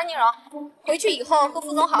好了，宁荣，回去以后和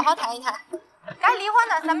副总好好谈一谈，该离婚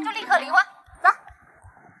的咱们就立刻离婚。走。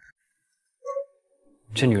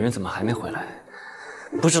这女人怎么还没回来？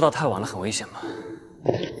不知道太晚了很危险吗？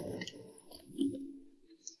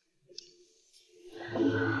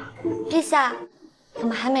陛下，怎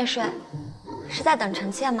么还没睡？是在等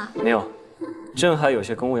臣妾吗？没有，朕还有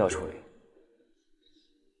些公务要处理。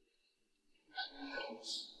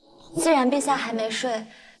既然陛下还没睡，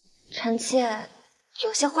臣妾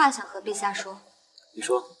有些话想和陛下说。你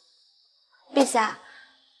说。陛下，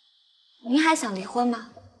您还想离婚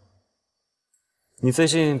吗？你最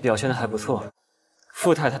近表现的还不错，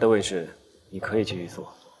傅太太的位置你可以继续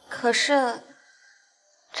做。可是，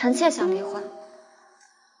臣妾想离婚。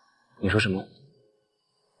你说什么？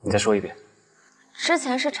你再说一遍。之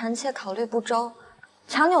前是臣妾考虑不周，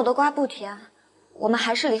强扭的瓜不甜，我们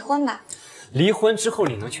还是离婚吧。离婚之后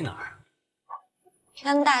你能去哪儿？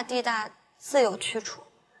天大地大，自有去处。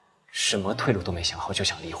什么退路都没想好就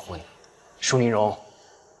想离婚？舒宁荣，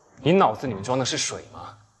你脑子里面装的是水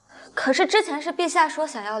吗？可是之前是陛下说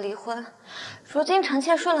想要离婚，如今臣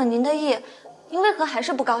妾顺了您的意，您为何还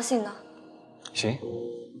是不高兴呢？行，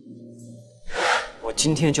我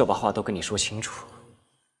今天就把话都跟你说清楚。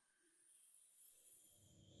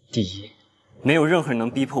第一，没有任何人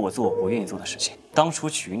能逼迫我做我不愿意做的事情。当初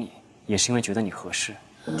娶你也是因为觉得你合适。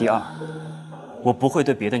第二，我不会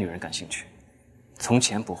对别的女人感兴趣，从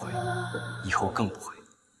前不会，以后更不会。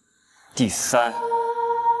第三，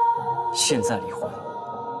现在离婚，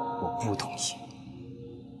我不同意。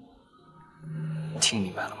听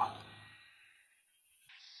明白了吗？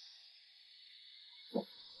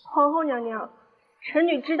皇后娘娘，臣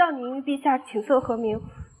女知道您与陛下琴瑟和鸣，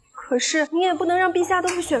可是您也不能让陛下都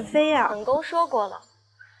是选妃呀。本宫说过了，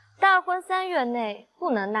大婚3月内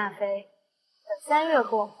不能纳妃，等3月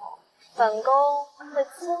过后，本宫会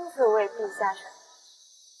亲自为陛下选。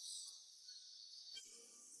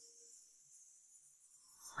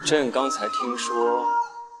朕刚才听说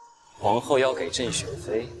皇后要给朕选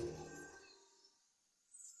妃，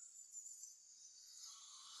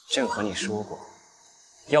朕和你说过，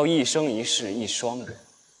要一生一世一双人，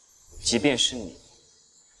即便是你，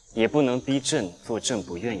也不能逼朕做朕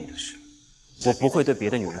不愿意的事。我不会对别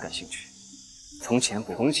的女人感兴趣，从前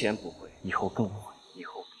不会，以后更不会，以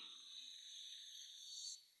后。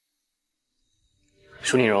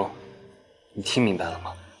舒宁荣，你听明白了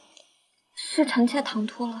吗？是臣妾唐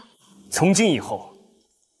突了。从今以后，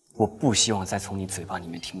我不希望再从你嘴巴里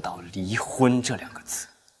面听到“离婚”这2个字。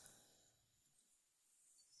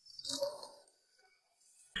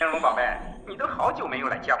天龙宝贝，你都好久没有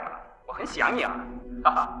来见我了，我很想你啊！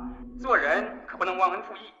哈哈，做人可不能忘恩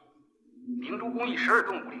负义。明珠公寓12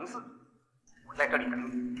栋504，我在这里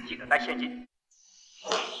等你，记得带现金。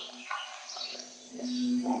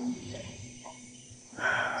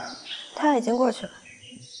他已经过去了。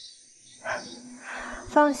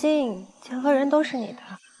放心，钱和人都是你的，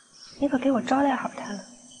你可给我招待好他了。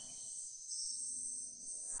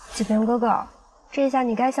启平哥哥，这下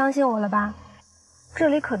你该相信我了吧？这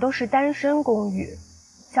里可都是单身公寓，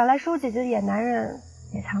想来舒姐姐的野男人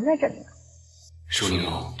也藏在这里呢。舒宁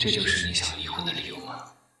荣，这就是你想离婚的理由吗？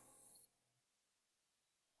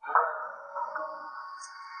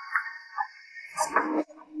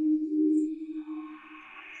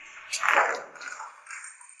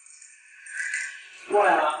过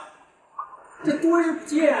来了，这多日不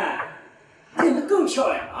见，变得更漂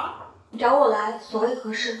亮了。你找我来，所谓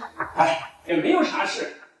何事？哎，也没有啥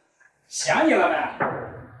事，想你了呗。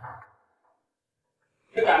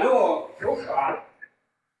这赶路口渴了，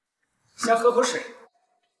先喝口水。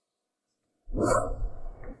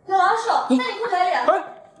刘老手，那你不回脸？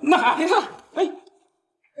哪里了？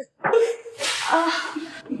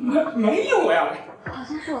没有呀。好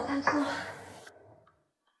像是我看错了。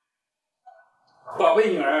宝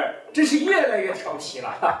贝女儿真是越来越调皮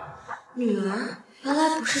了。女儿原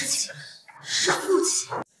来不是妻，是父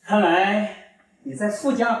亲。看来你在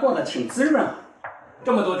傅家过得挺滋润啊，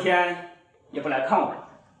这么多天也不来看我，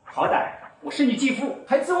好歹我是你继父，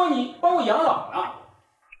还指望你帮我养老呢。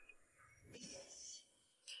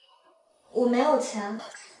我没有钱，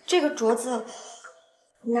这个镯子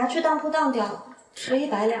你拿去当铺当掉，值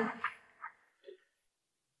100两。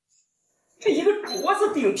这一个镯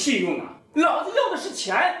子顶屁用啊！老子要的是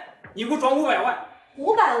钱，你给我装500万。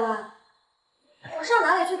500万？我上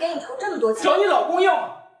哪里去给你筹这么多钱？找你老公要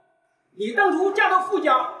嘛？你当初嫁到傅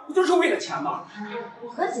家，不就是为了钱吗？我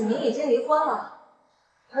和景明已经离婚了，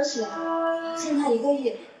而且现在1个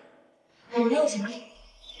亿，我没有钱给你。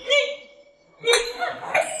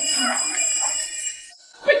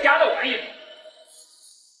这家的玩意儿！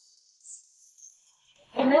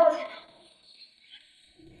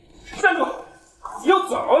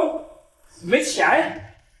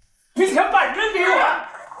钱，你想把人给我？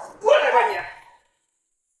过来吧你！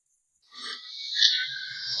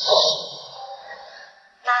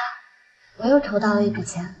我又筹到了一笔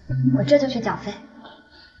钱，我这就去缴费。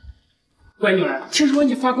乖女儿，听说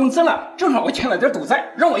你发工资了，正好我欠了点赌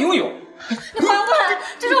债，让我用用。你还过来，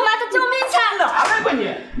这是我妈的救命钱！拿来吧你！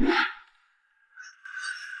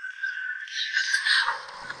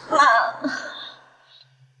妈，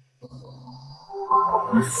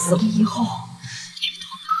我死了以后，这个偷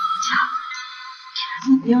拿回家，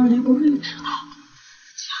天别让刘国瑞知道。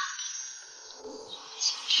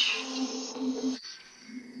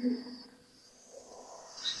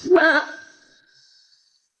妈，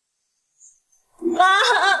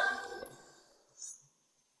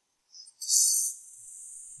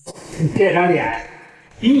你这张脸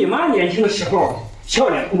比你妈年轻的时候漂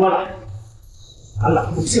亮多了。把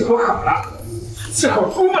老子治口好了，治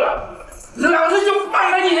口秃了，老子就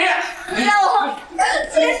放了你！让我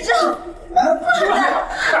接受！不能！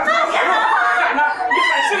喊了，你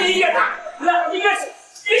喊声音越大，老子越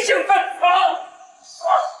兴奋！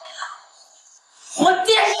我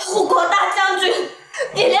爹是护国大将军，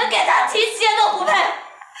你连给他提鞋都不配，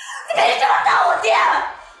你凭什么当我爹？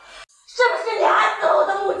是不是你害死了我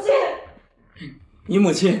的母亲？你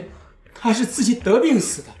母亲，她是自己得病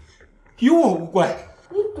死的，与我无关。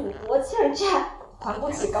你赌博欠债，还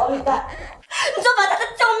不起高利贷，你就把他的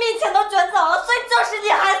救命钱都卷走了，所以就是你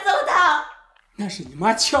害死了他。那是你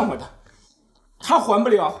妈欠我的，她还不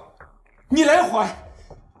了，你来还。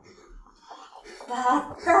八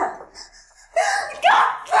蛋！你给我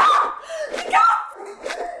走！你给我！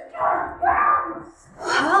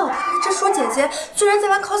哇，这舒姐姐居然在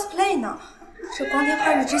玩 cosplay 呢！这光天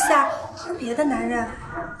化日之下和别的男人，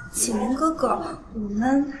启明哥哥，我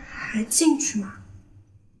们还进去吗？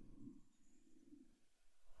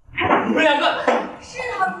你们两个是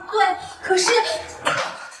他不对，可是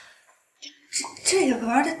这也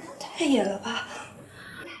玩的太野了吧？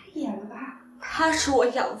太野了吧？他是我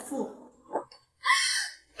养父，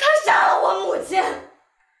他杀了我母亲，我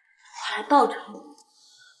来报仇，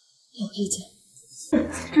有意见？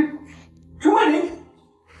陈婉玲，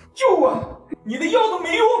救我！你的药都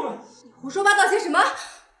没用啊！你胡说八道些什么？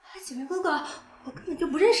启明哥哥，我根本就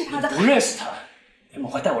不认识他的。不认识他，怎么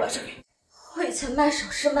会带我来这里？我以前卖首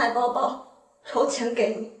饰卖包包，筹钱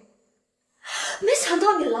给你，没想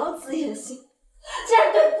到你老子野心，竟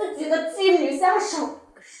然对自己的继女下手，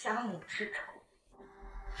杀母之仇，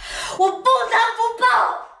我不能不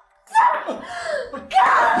报！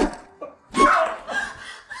干！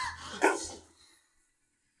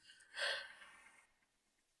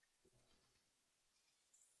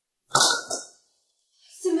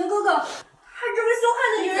启明哥哥，他这么凶悍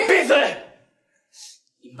的女人，闭嘴！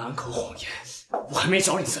你满口谎言，我还没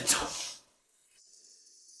找你算账。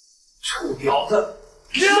臭婊子，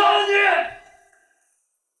杀你！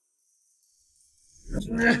金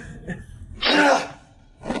明，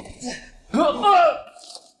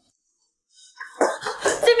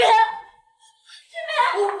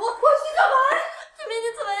我去干嘛？金明，你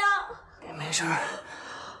怎么样？没事，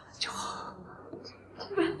就好。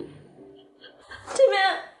金明，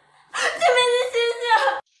你醒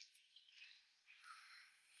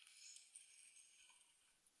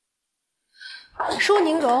醒！舒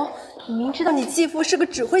宁荣，你明知道你继父是个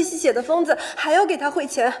只会吸血的疯子，还要给他汇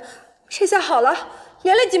钱，这下好了，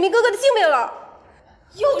连累锦明哥哥的性命了。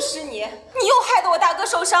又是你，你又害得我大哥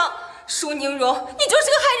受伤。舒宁荣，你就是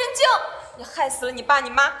个害人精，你害死了你爸你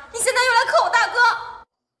妈，你现在又来克我大哥。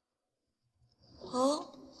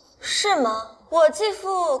哦，是吗？我继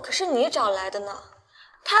父可是你找来的呢，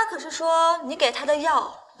他可是说你给他的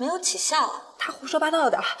药没有起效啊。他胡说八道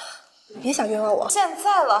的，你别想冤枉我。现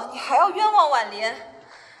在了，你还要冤枉婉林？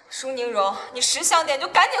舒宁荣，你识相点，就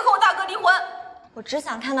赶紧和我大哥离婚。我只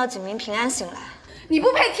想看到景明平安醒来。你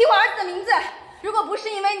不配提我儿子的名字，如果不是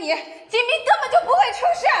因为你，景明根本就不会出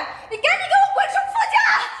事。你赶紧给我滚出傅家！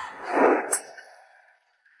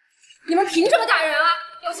你们凭什么打人啊？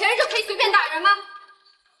有钱人就可以随便打人吗？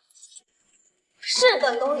是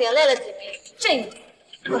本宫连累了景明，这一点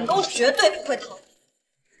本宫绝对不会逃避。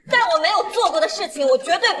但我没有做过的事情，我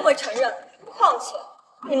绝对不会承认。况且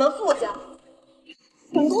你们傅家，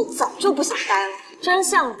本宫早就不想待了。真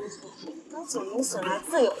相如何，等景明醒来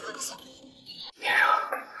自有分晓。别让。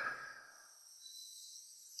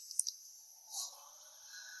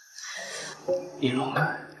宁荣，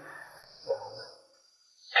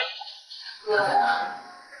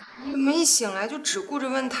你怎么一醒来就只顾着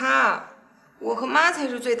问他？我和妈才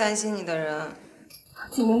是最担心你的人。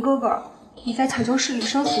景明哥哥，你在抢救室里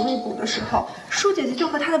生死未卜的时候，舒姐姐就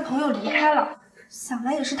和她的朋友离开了。想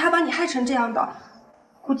来也是她把你害成这样的，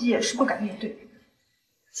估计也是不敢面对。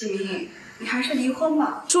锦明，你还是离婚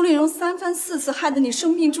吧。朱丽蓉3番4次害得你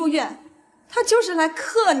生病住院，她就是来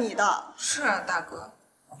克你的。是啊，大哥，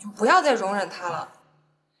就不要再容忍她了。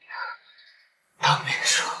当面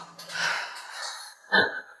说。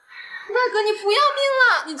大哥，你不要命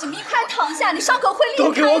了！你锦明，快躺下，你伤口会裂开的。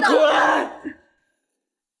都给我滚！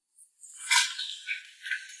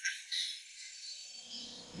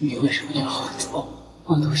你为什么要走？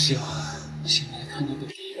我都希望现在看到的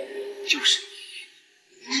第一个人就是你。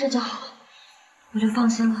是就好，我就放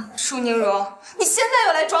心了。舒宁荣，你现在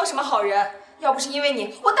又来装什么好人？要不是因为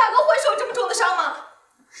你，我大哥会受这么重的伤吗？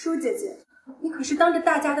舒姐姐，你可是当着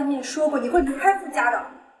大家的面说过你会离开傅家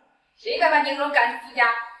的。谁敢把宁荣赶出傅家？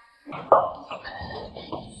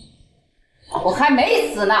我还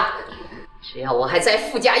没死呢，只要我还在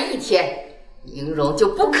傅家1天，宁荣就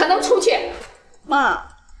不可能出去。妈，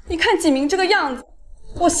你看锦明这个样子，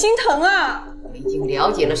我心疼啊！我已经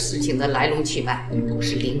了解了事情的来龙去脉，都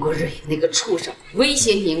是林国瑞那个畜生威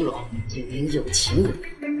胁宁荣，景明有情有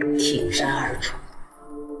义，挺身而出，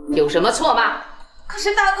有什么错吗？可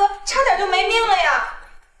是大哥差点就没命了呀！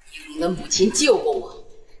宁荣的母亲救过我，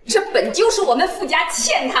这本就是我们傅家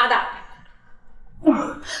欠他的。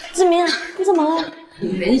子明，你怎么了？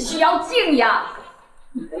人需要静养。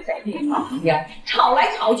你们在病房旁边吵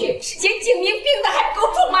来吵去，嫌景明病得还不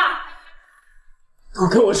够重吗？都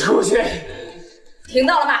给我出去！听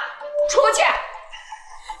到了吗？出去！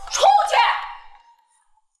出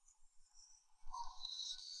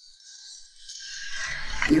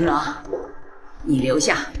去！宁荣，你留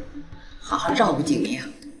下，好好照顾景明。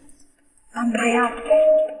不要。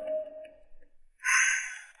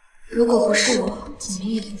如果不是我，景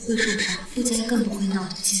明也不会受伤，傅家更不会闹得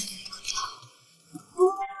鸡飞狗跳。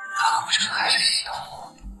他不就是还是喜欢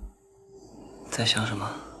我？在想什么？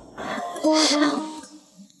我想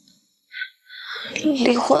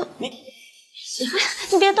离婚。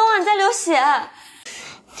你别动啊，你在流血。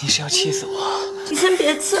你是要气死我？你先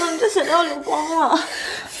别气了，你这血都要流光了。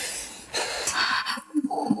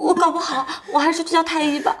我搞不好，我还是去叫太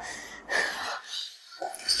医吧。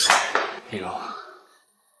李荣，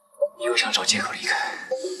你又想找借口离开？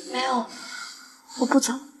没有，我不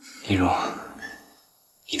走。李荣，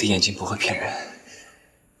你的眼睛不会骗人，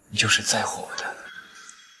你就是在乎我的。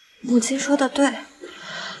母亲说的对，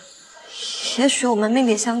也许我们命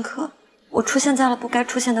里相克，我出现在了不该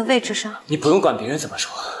出现的位置上。你不用管别人怎么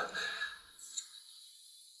说。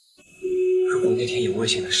如果那天有危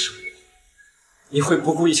险的事物，你会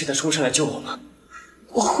不顾一切的冲上来救我吗？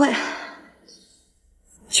我会。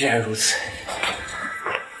既然如此，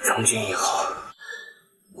从今以后，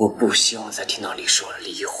我不希望再听到你说“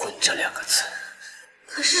离婚”这2个字。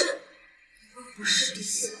可是，我不是第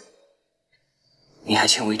4。你还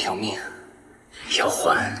欠我1条命，要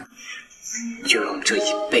还，就用这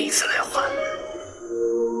1辈子来还。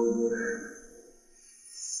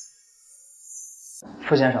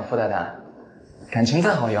傅先生、傅太太，感情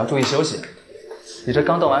再好也要注意休息。你这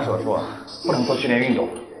刚动完手术，不能做剧烈运动。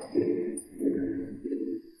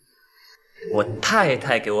我太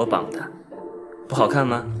太给我绑的，不好看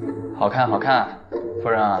吗？好看，好看。夫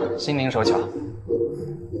人啊，心灵手巧。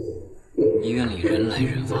医院里人来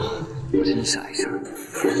人往，真傻一傻。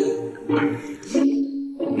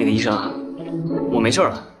那个医生，我没事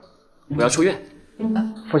了，我要出院。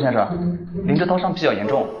傅先生，您这刀伤比较严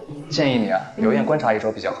重，建议你留院观察1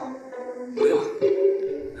周比较好。不用，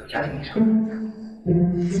有家庭医生。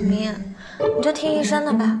子明，你就听医生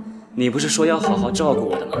的吧。你不是说要好好照顾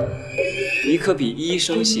我的吗？你可比医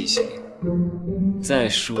生细心。再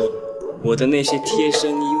说，我的那些贴身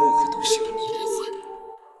衣物可都是由你来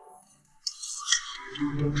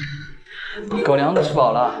换。狗粮都吃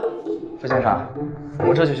饱了，傅先生，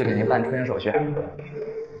我这就去给您办出院手续。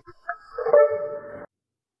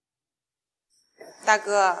大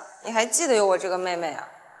哥，你还记得有我这个妹妹啊？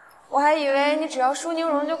我还以为你只要舒宁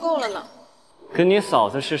荣就够了呢。跟你嫂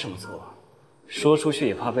子是什么错？说出去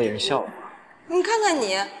也怕被人笑话。你看看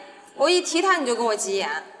你，我一提她你就跟我急眼，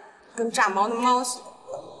跟炸毛的猫似的。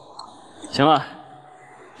行了，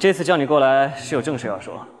这次叫你过来是有正事要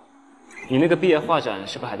说。你那个毕业画展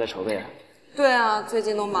是不是还在筹备啊？对啊，最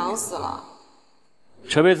近都忙死了。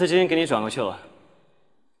筹备资金给你转过去了。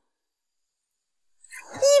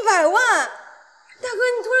100万！大哥，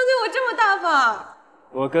你突然对我这么大方。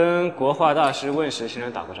我跟国画大师问石先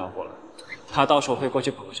生打过招呼了，他到时候会过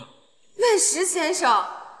去捧个场。问石先生，哎呀，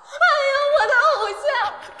我的偶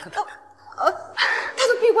像，他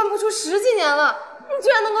都闭关不出10几年了，你居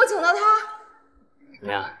然能够请到他，怎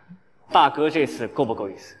么样？大哥这次够不够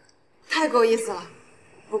意思？太够意思了。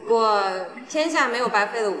不过天下没有白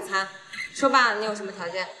费的午餐，说吧，你有什么条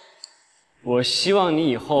件？我希望你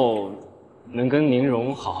以后能跟宁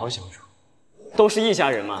荣好好相处，都是一家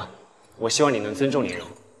人嘛。我希望你能尊重宁荣。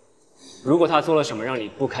如果他做了什么让你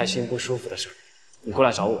不开心、不舒服的事儿，你过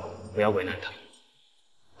来找我，不要为难他。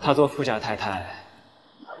他做富家太太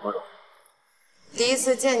很不容易。第一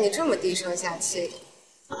次见你这么低声下气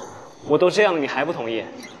的。我都这样了，你还不同意？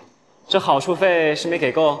这好处费是没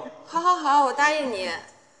给够？好好好，我答应你。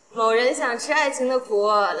某人想吃爱情的苦，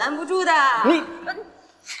拦不住的。你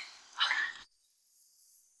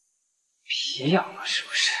皮痒了是不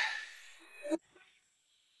是？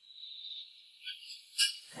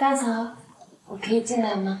大嫂，我可以进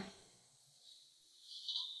来吗？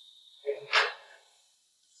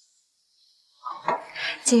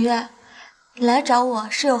景月，你来找我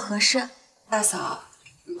是有何事？大嫂，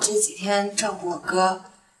你这几天照顾我哥，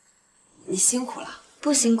你辛苦了。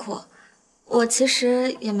不辛苦，我其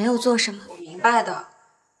实也没有做什么。我明白的。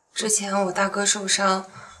之前我大哥受伤，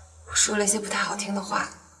我说了些不太好听的话，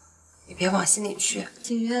你别往心里去。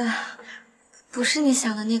景月，不是你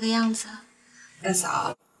想的那个样子。大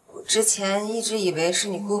嫂，我之前一直以为是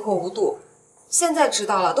你挥霍无度，现在知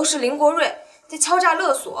道了，都是林国瑞在敲诈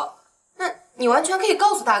勒索。那你完全可以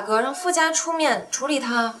告诉大哥，让傅家出面处理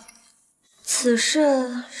他。此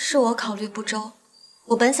事是我考虑不周，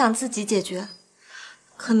我本想自己解决，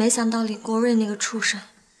可没想到李国瑞那个畜生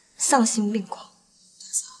丧心病狂。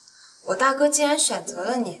我大哥既然选择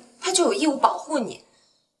了你，他就有义务保护你。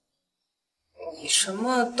你什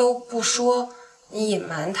么都不说，你隐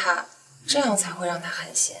瞒他，这样才会让他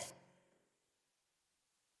寒心。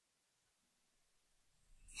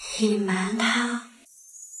隐瞒他？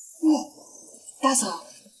大嫂，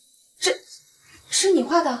这是你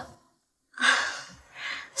画的？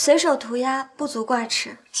随手涂鸦，不足挂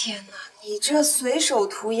齿。天哪，你这随手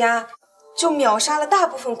涂鸦就秒杀了大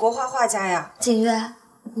部分国画画家呀！景月，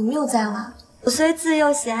你谬赞了。我虽自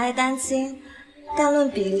幼喜爱丹青，但论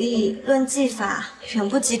比例、论技法，远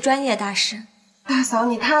不及专业大师。大嫂，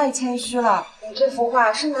你太谦虚了。你这幅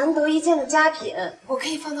画是难得一见的佳品，我可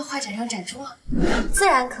以放到画展上展出吗？自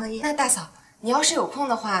然可以。那大嫂，你要是有空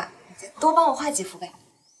的话，你多帮我画几幅呗。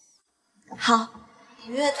好。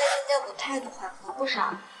景月最近对我态度缓和不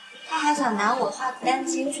少，他还想拿我画的丹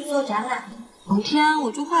青去做展览。昨天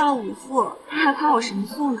我就画了5幅，他还夸我神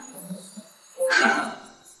速呢。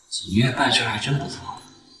景月办事还真不错。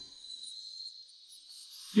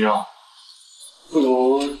宁荣，不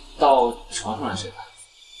如到床上来睡吧。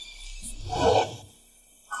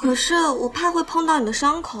可是我怕会碰到你的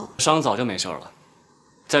伤口。伤早就没事了。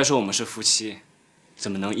再说我们是夫妻，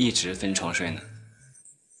怎么能一直分床睡呢？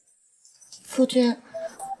夫君，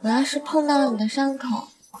我要是碰到了你的伤口，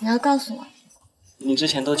你要告诉我。你之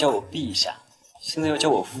前都叫我陛下，现在又叫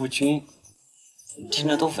我夫君，听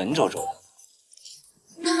着都文绉绉的。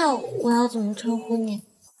那我要怎么称呼你？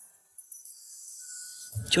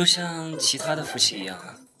就像其他的夫妻一样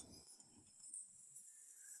啊。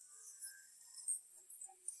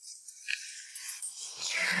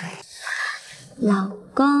老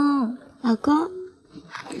公，老公，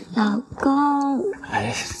老公。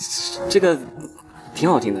哎，这个挺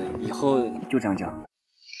好听的，以后就这样讲。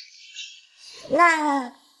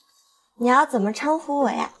那你要怎么称呼我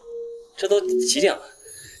呀？这都几点了？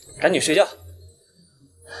赶紧睡觉。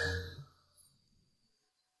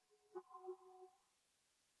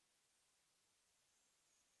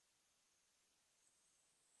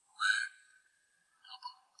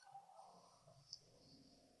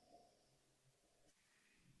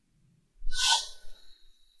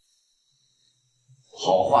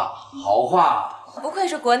好画，好画！不愧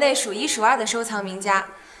是国内数1数2的收藏名家。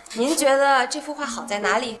您觉得这幅画好在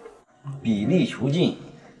哪里？比例遒劲，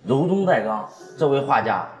柔中带刚，这位画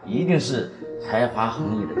家一定是才华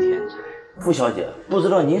横溢的天才。傅小姐，不知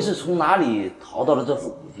道您是从哪里淘到了这幅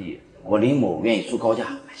古迹？我林某愿意出高价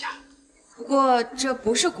买下。不过这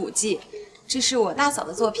不是古迹，这是我大嫂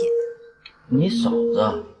的作品。你嫂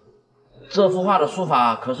子，这幅画的书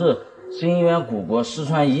法可是深渊古国失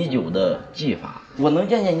传已久的技法，我能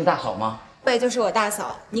见见你大嫂吗？这就是我大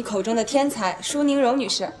嫂，你口中的天才舒宁柔女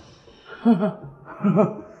士。呵呵呵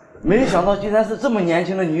呵，没想到竟然是这么年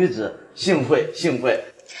轻的女子，幸会幸会。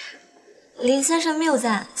林先生谬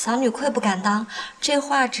赞，小女愧不敢当。这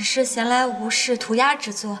画只是闲来无事涂鸦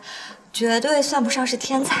之作，绝对算不上是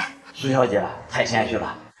天才。舒小姐太谦虚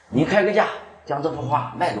了，您开个价，将这幅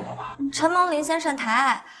画卖给我吧。承蒙林先生抬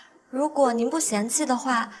爱，如果您不嫌弃的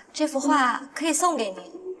话，这幅画可以送给您。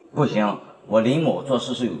不行，我林某做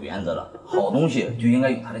事是有原则的，好东西就应该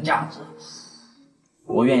有它的价值。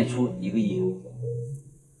我愿意出1个亿。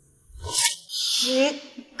1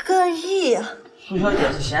个亿？舒小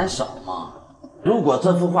姐是嫌少吗？如果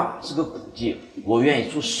这幅画是个古迹，我愿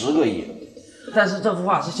意出10个亿。但是这幅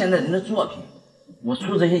画是现代人的作品，我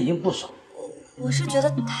出这些已经不少。我是觉得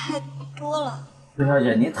太多了。陆小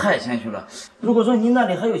姐，您太谦虚了。如果说您那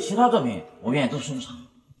里还有其他作品，我愿意都收藏。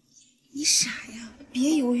你傻呀，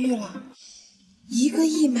别犹豫了，1个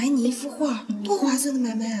亿买你一幅画，多划算的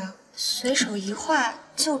买卖啊！随手一画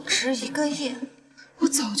就值1个亿。我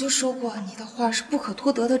早就说过，你的画是不可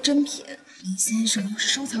多得的珍品。林先生又是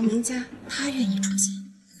收藏名家，他愿意出钱，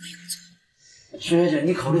不会有错。徐小姐，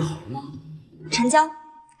你考虑好了吗？成交，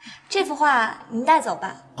这幅画您带走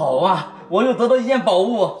吧。好啊，我又得到一件宝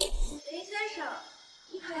物。林先生，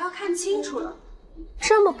你可要看清楚了，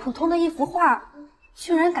这么普通的一幅画，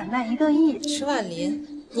居然敢卖1个亿！池婉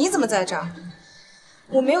林，你怎么在这儿？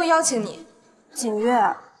我没有邀请你。景月，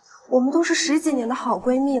我们都是10几年的好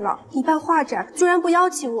闺蜜了，你办画展居然不邀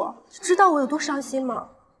请我，知道我有多伤心吗？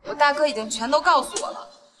我大哥已经全都告诉我了，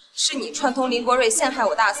是你串通林国瑞陷害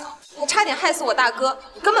我大嫂，还差点害死我大哥，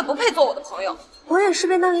你根本不配做我的朋友。我也是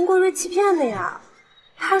被那林国瑞欺骗的呀，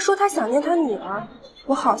他说他想念他女儿，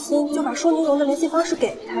我好心就把舒宁荣的联系方式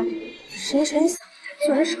给了他，谁成想他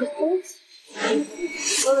居然是个疯子。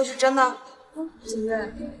说的是真的？景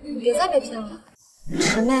月，你别再被骗了。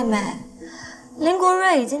池妹妹，林国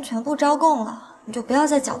瑞已经全部招供了，你就不要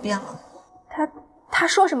再狡辩了。他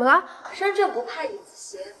说什么了？身正不怕影子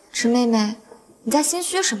斜。池妹妹，你在心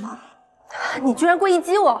虚什么？你居然故意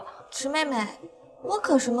激我！池妹妹，我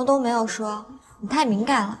可什么都没有说，你太敏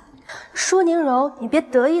感了。舒宁荣，你别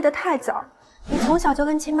得意的太早。你从小就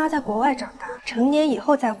跟亲妈在国外长大，成年以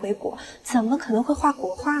后再回国，怎么可能会画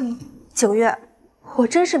国画呢？景月，我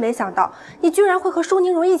真是没想到你居然会和舒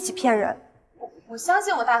宁荣一起骗人。我相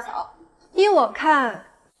信我大嫂。依我看，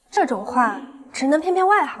这种画只能骗骗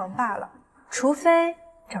外行罢了，除非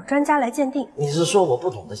找专家来鉴定。你是说我不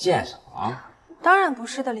懂得鉴赏啊？当然不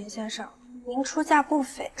是的，林先生，您出价不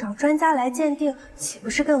菲，找专家来鉴定，岂不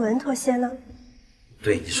是更稳妥些呢？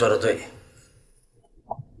对，你说的对。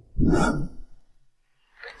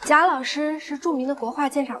贾老师是著名的国画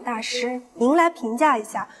鉴赏大师，您来评价一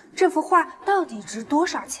下这幅画到底值多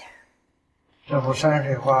少钱？这幅山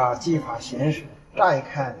水画技法娴熟，乍一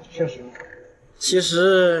看确实有感，其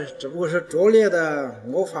实只不过是拙劣的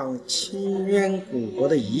模仿清渊古国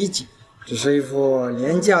的遗迹，只是一幅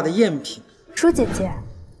廉价的赝品。舒姐姐，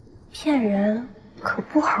骗人可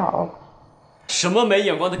不好。什么没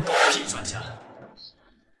眼光的狗屁专家！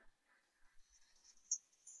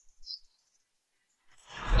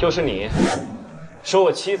就是你，说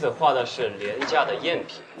我妻子画的是廉价的赝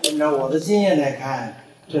品。按照我的经验来看，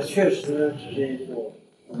这确实只是一幅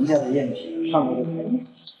廉价的赝品，上过的台面。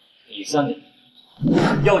李三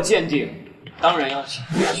连，要鉴定，当然要请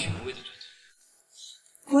最权威的专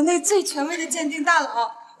家。国内最权威的鉴定大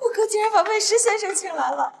佬，我哥竟然把魏师先生请来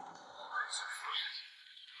了。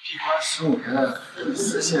闭关15年的魏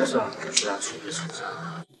师先生居然出笔出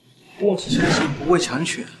战，莫子先生不畏强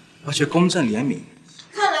权，而且公正廉明。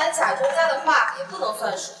看来贾专家的话也不能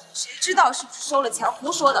算数，谁知道是不是收了钱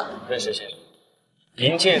胡说的？魏师先生，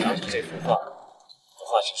您鉴赏这幅画，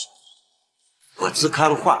画是什么？我只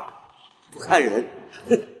看画，不看人。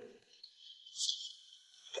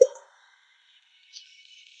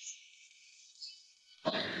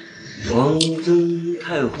王真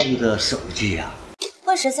太后的手迹呀！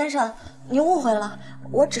魏石先生，您误会了，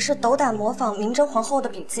我只是斗胆模仿明真皇后的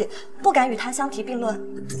笔记，不敢与她相提并论。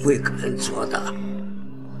不会敢做的，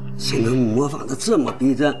谁能模仿的这么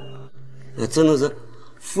逼真？那真的是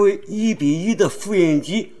1比1的复印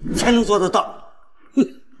机才能做得到。哼！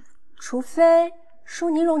除非舒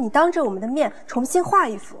宁荣，你当着我们的面重新画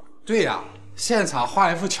一幅。对呀，现场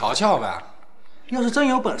画一幅瞧瞧呗。要是真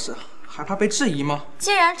有本事，还怕被质疑吗？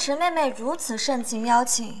既然池妹妹如此盛情邀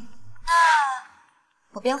请，那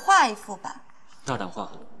我便画一幅吧。大胆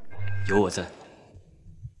画，有我在。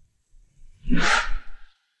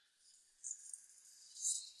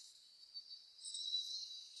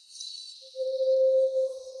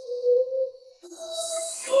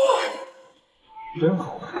真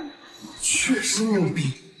好看，确实牛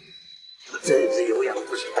逼。真是有样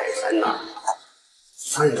不是泰山呐！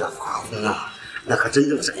这个画风啊，那可真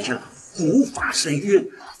正展现了古法神韵。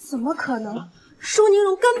怎么可能？舒宁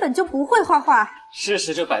荣根本就不会画画。事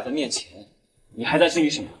实就摆在面前，你还在质疑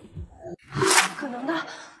什么？不可能的，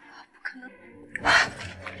不可能！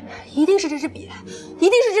一定是这支笔，一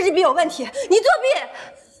定是这支笔有问题！你作弊！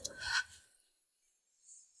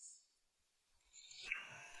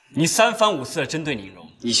你3番5次的针对宁荣。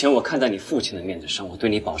以前我看在你父亲的面子上，我对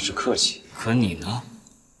你保持客气。可你呢，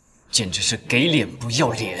简直是给脸不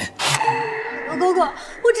要脸！老哥哥，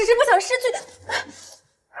我只是不想失去。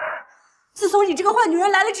自从你这个坏女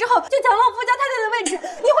人来了之后，就抢了我夫家太太的位置。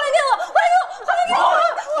你还给我，还给我，还给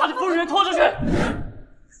我！把这疯人拖出去！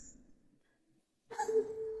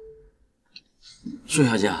苏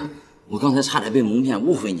小姐，我刚才差点被蒙骗，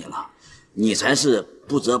误会你了。你才是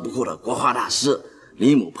不折不扣的国画大师，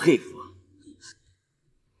李某佩服。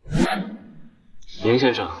林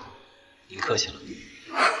先生，您客气了。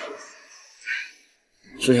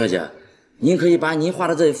苏小姐，您可以把您画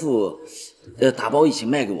的这一幅，打包一起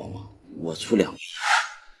卖给我吗？我出2笔。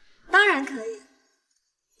当然可以。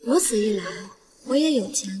如此一来，我也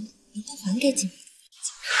有钱能够还给景明。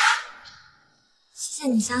谢谢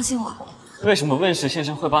你相信我。为什么问世先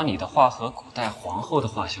生会把你的画和古代皇后的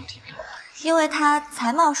画相提并论？因为他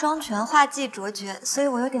才貌双全，画技卓绝，所以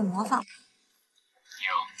我有点模仿他。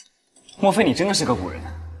莫非你真的是个古人？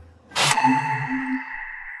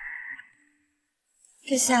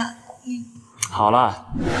陛下，好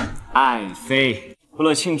了，爱妃，为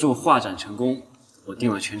了庆祝画展成功，我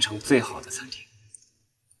订了全城最好的餐厅。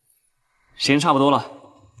时间差不多了，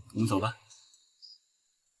我们走吧。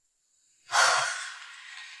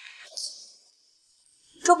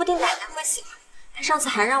说不定奶奶会喜欢。她上次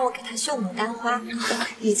还让我给她绣牡丹花，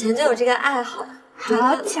以前就有这个爱好。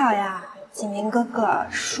好巧呀，景明哥哥、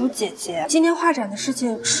舒姐姐，今天画展的事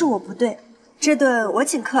情是我不对，这顿我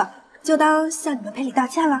请客，就当向你们赔礼道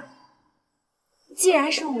歉了。既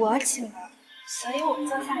然是我请了，所以我们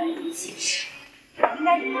坐下来一起吃，应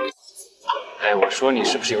该是。哎，我说你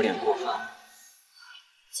是不是有点过分？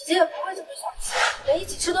姐姐也不会这么小气，连一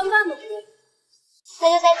起吃顿饭都不愿意。那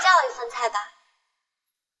就再叫一份菜吧。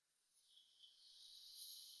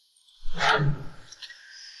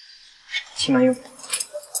起码有。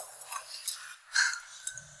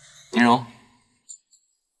宁荣，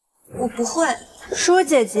我不会。舒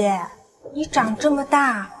姐姐，你长这么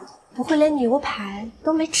大，不会连牛排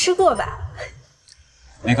都没吃过吧？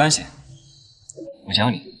没关系，我教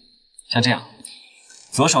你，像这样，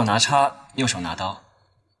左手拿叉，右手拿刀，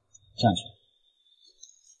这样子。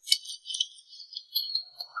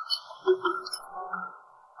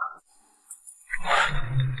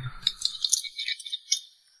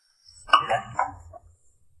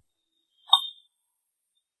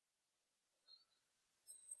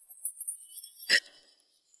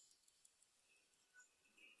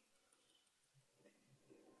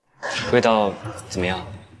味道怎么样？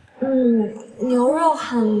牛肉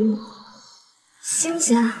很新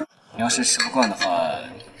鲜。你要是吃不惯的话，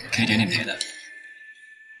可以点点别的。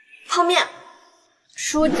泡面。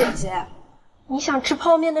舒姐姐，你想吃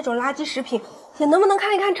泡面那种垃圾食品，也能不能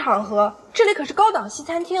看一看场合？这里可是高档西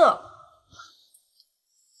餐厅。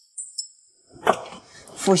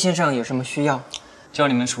傅先生有什么需要？叫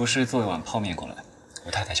你们厨师做一碗泡面过来，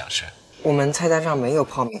我太太想吃。我们菜单上没有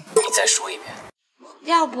泡面。你再说一遍。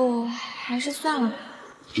要不还是算了吧。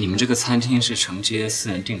你们这个餐厅是承接私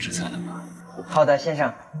人定制菜的吗？好的，先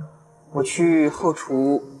生，我去后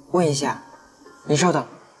厨问一下。您稍等。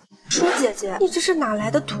舒姐姐，你这是哪来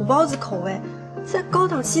的土包子口味？在高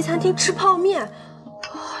档西餐厅吃泡面，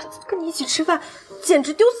跟你一起吃饭简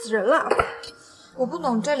直丢死人了。我不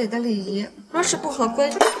懂这里的礼仪，若是不合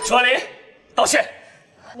规，说理，道歉。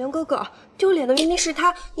明哥哥，丢脸的明明是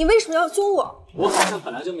他，你为什么要揪我？我好像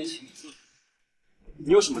本来就没请你做。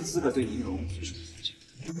你有什么资格对宁荣提出意见？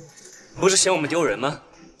不是嫌我们丢人吗？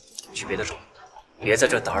去别的桌，别在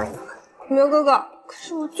这打扰我们。明哥哥，可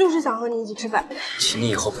是我就是想和你一起吃饭。请你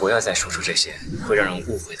以后不要再说出这些会让人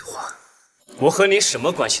误会的话。我和你什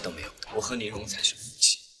么关系都没有，我和宁荣才是夫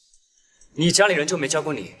妻。你家里人就没教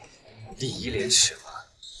过你礼仪廉耻吗？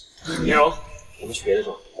宁荣，我们去别的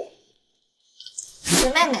桌。徐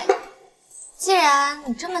妹妹，既然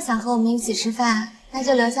你这么想和我们一起吃饭，那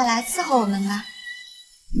就留下来伺候我们吧。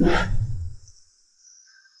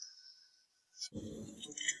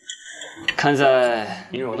看在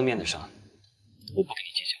宁荣的面子上，我不跟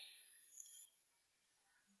你计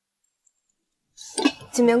较。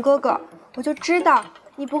景明哥哥，我就知道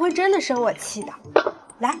你不会真的生我气的。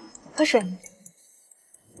来，喝水。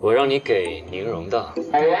我让你给宁荣的。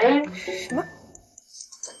什么？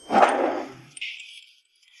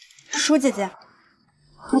舒姐姐，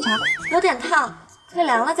喝茶。有点烫，退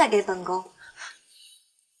凉了再给本宫。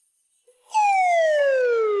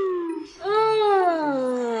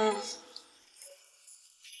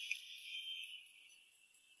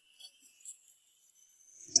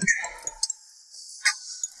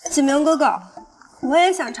景明哥哥，我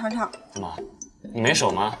也想尝尝。怎么？你没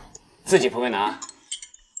手吗？自己不会拿？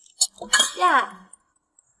呀，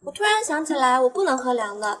我突然想起来，我不能喝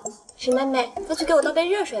凉的。徐妹妹，快去给我倒杯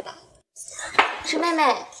热水吧。徐妹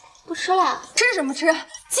妹，不吃了。吃什么吃？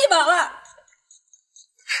气饱了。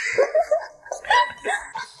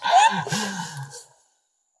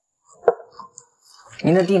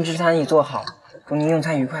您的定制餐已做好，祝您用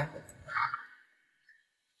餐愉快。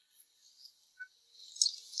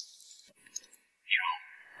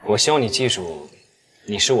我希望你记住，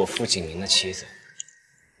你是我父景明的妻子，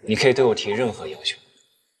你可以对我提任何要求，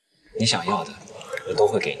你想要的我都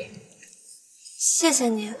会给你。谢谢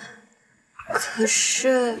你，可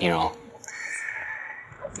是宁荣，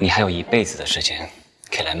你还有一辈子的时间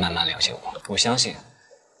可以来慢慢了解我。我相信，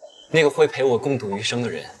那个会陪我共度余生的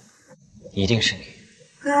人，一定是你。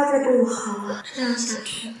不要再对我好了，这样下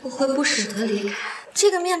去我会不舍得离开。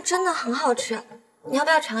这个面真的很好吃，你要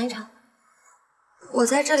不要尝一尝？我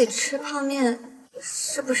在这里吃泡面，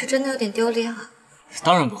是不是真的有点丢脸啊？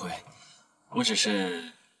当然不会，我只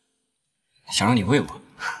是想让你喂我。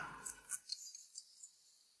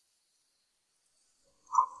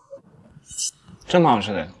真蛮好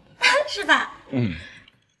吃的，是吧？嗯。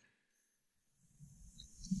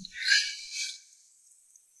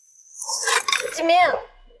景明，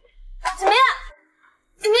景明，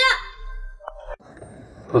景明！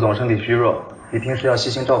副总身体虚弱，你平时要细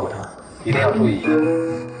心照顾他，一定要注意，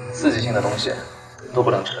刺激性的东西都不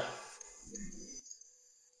能吃。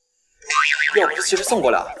要不是及时送过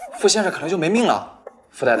来，傅先生可能就没命了。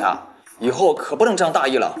傅太太，以后可不能这样大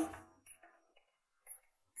意了。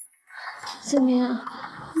景明，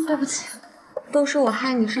对不起，都是我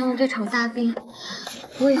害你生了这场大病，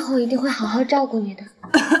我以后一定会好好照顾你的。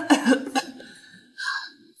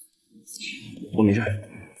我没事。等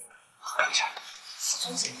一下，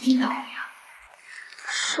总姐你老呀。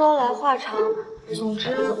说来话长，总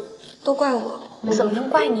之都怪我。怎么能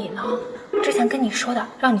怪你呢？之前跟你说的，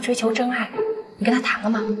让你追求真爱，你跟他谈了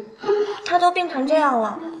吗？他都病成这样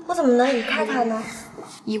了，我怎么能离开他呢？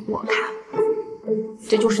依我看，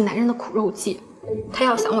这就是男人的苦肉计。他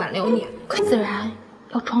要想挽留你，可自然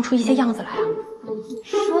要装出一些样子来啊。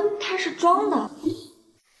说他是装的，你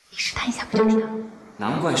试探一下不就知道？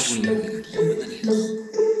难怪说你有那个离婚的念头，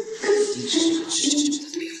一直是个直球就在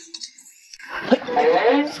背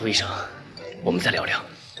后。苏医生，我们再聊聊。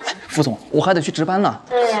傅总，我还得去值班呢。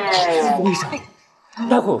苏医生，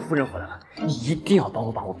待会我夫人回来了，你一定要帮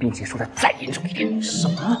我把我病情说的再严重一点。什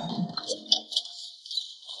么？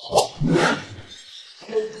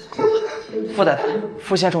傅太太，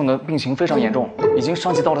傅先生的病情非常严重，已经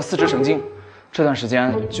伤及到了四肢神经。这段时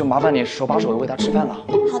间就麻烦你手把手的喂他吃饭了。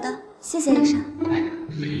好的，谢谢医生。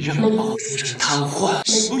没让老夫人瘫痪，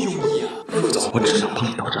什么用意啊？傅总，我只想帮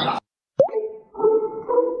你到这了。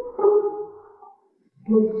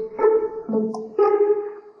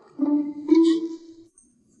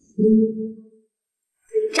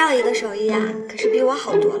赵姨的手艺啊，可是比我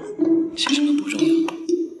好多了。其实不重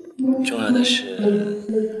要，重要的是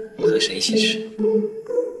和谁一起吃。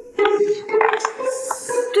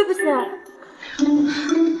对不起，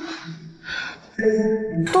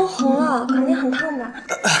都红了，肯定很烫吧？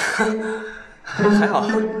还好，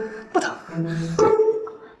不疼。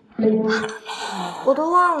我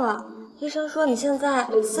都忘了，医生说你现在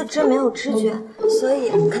四肢没有知觉，所以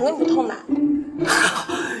肯定不痛吧？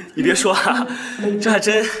你别说啊，这还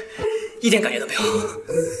真一点感觉都没有。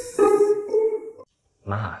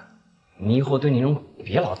妈，你以后对宁荣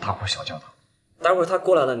别老大呼小叫的。待会儿他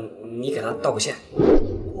过来了，你给他道个歉。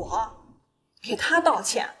我给他道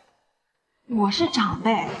歉？我是长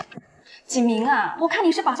辈，景明啊，我看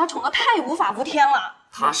你是把他宠得太无法无天了。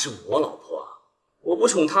她是我老婆，我不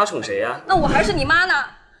宠她宠谁呀？那我还是你妈呢？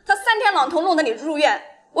她3天两头弄得你入院，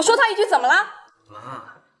我说她一句怎么了？妈，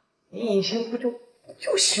你以前不就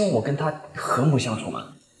希望我跟她和睦相处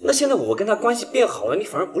吗？那现在我跟她关系变好了，你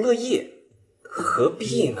反而不乐意，何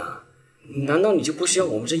必呢？难道你就不需要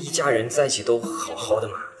我们这一家人在一起都好好的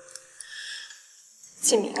吗？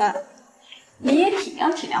景明啊，你也体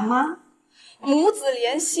谅体谅妈，母子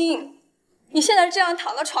连心。你现在这样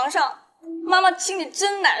躺在床上，妈妈心里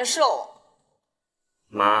真难受。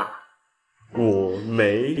妈，我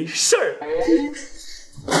没事儿。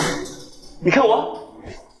你看我，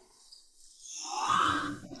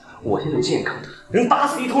我现在健康的能打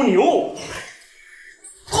死一头牛。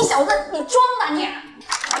你小子，你装的你！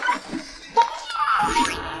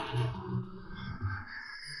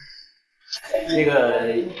那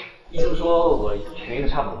个医生说我痊愈的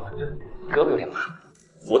差不多了，这胳膊有点麻，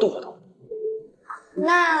活动活动。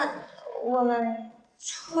那我们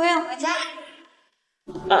出院回家。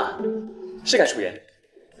啊，是该出院。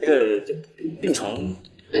那个病床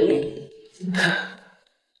很硬。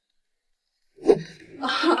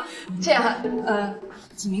啊，这样，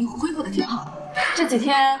景明恢复的挺好的。这几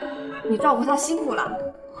天你照顾他辛苦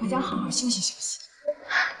了，回家好好休息休息。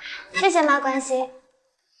谢谢妈关心。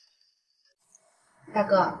大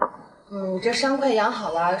哥，你这伤快养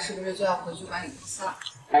好了，是不是就要回去管理公司了？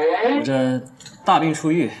我这大病初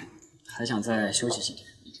愈，还想再休息几天。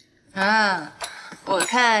啊，我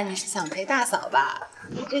看你是想陪大嫂吧？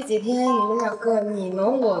这几天你们两个你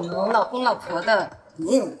侬我侬，老公老婆的，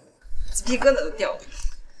鸡皮疙瘩都掉了。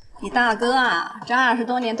你大哥啊，这20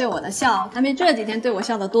多年对我的笑，还没这几天对我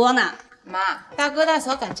笑的多呢。妈，大哥大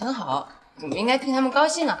嫂感情好，我们应该替他们高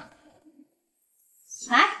兴啊。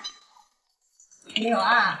来，没有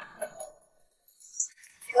啊？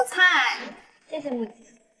个菜，谢谢母亲。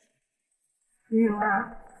没有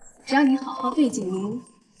啊？只要你好好对景明，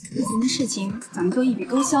之前的事情咱们就一笔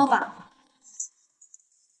勾销吧。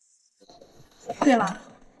对了，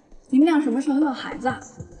你们俩什么时候要孩子啊？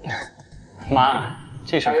妈，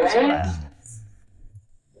这事儿可怎么来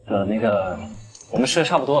啊？那个，我们吃的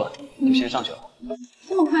差不多了，你就先上去了。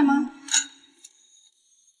这么快吗？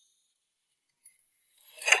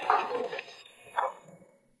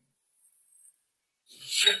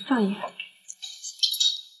少爷。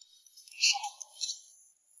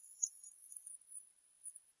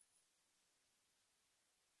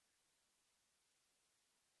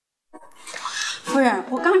夫人，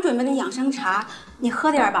我刚准备的养生茶，你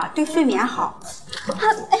喝点吧，对睡眠好。哎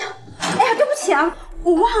呀，对不起啊，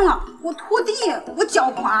我忘了，我拖地，我脚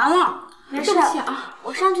滑了。没事，对不起啊，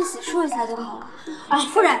我上去洗漱一下就好了。啊，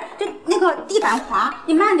夫人，那个地板滑，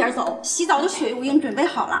你慢点走，洗澡的水我已经准备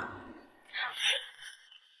好了。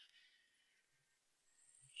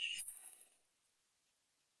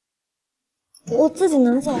我自己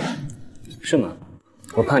能走。是吗？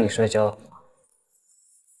我怕你摔跤。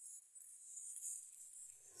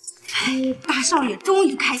大少爷终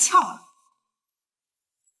于开窍了。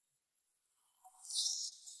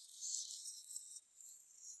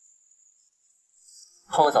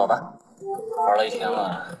泡个澡吧，玩了一天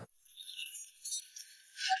了。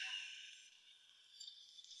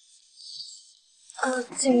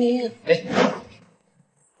景明，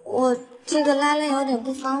我这个拉链有点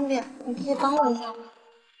不方便，你可以帮我一下吗？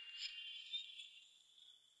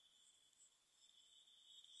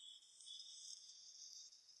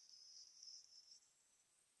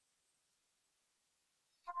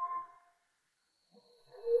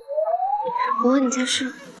我问你件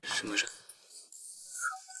事。什么事？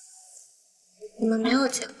你们没有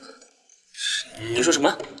结婚。你说什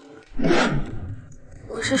么？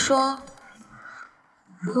我是说，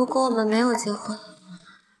如果我们没有结婚，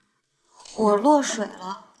我落水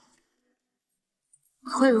了，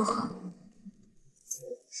会如何？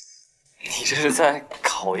你这是在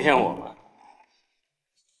考验我吗？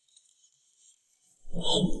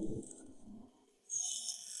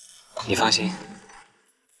你放心，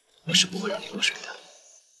我是不会让你落水的。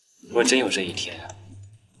如果真有这一天，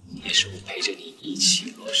也是我陪着你一起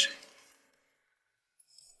落水。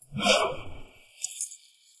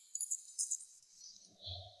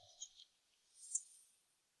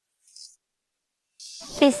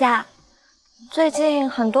陛下，最近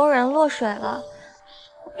很多人落水了，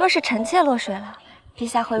若是臣妾落水了，陛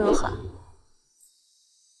下会如何？你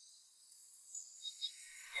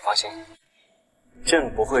放心，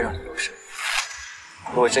朕不会让你落水。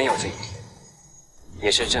如果真有这一天，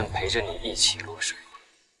也是朕陪着你一起落水。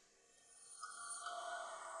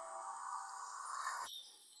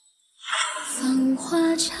繁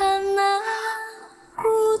华刹那，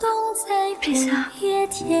古董在不夜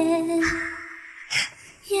天。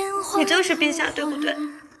你就是陛下，对不对？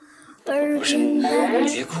不是，你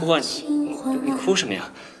别哭啊！你哭什么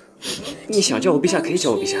呀？你想叫我陛下可以叫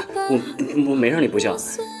我陛下，我没让你不叫。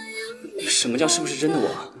什么叫是不是真的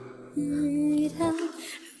我？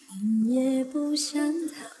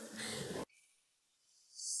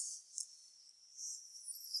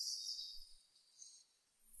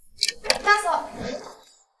大嫂，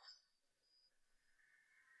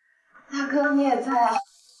大哥你也在啊？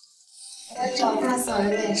我找大嫂有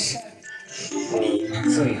点事。你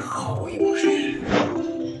最好有事。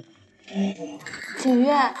景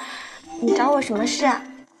月，你找我什么事啊？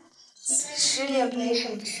其实也没什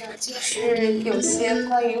么事，就是有些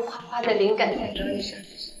关于画画的灵感想找你说。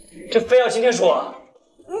这非要今天说？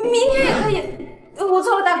明天也可以。我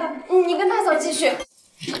错了，大哥，你跟大嫂继续。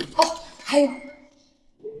哦，还有，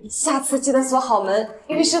下次记得锁好门，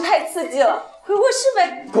浴室太刺激了，回卧室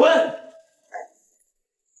呗。滚！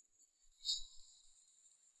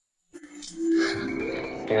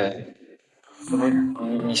那个，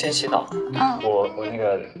你先洗澡，我那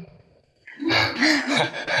个，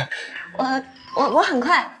我很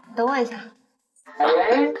快，等我一下。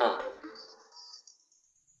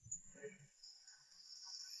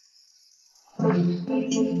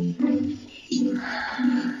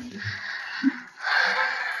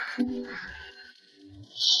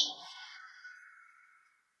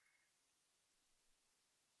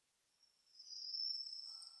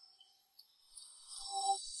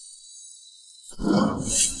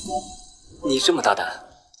你这么大胆？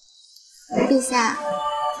陛下，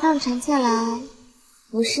让臣妾来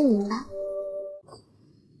服侍您吧。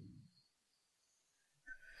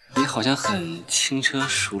你好像很轻车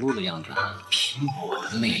熟路的样子啊！凭我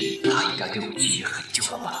的魅力，他应该对我记很久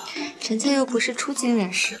了吧？臣妾又不是初经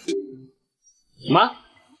人士。什么？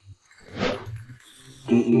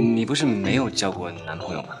你不是没有交过男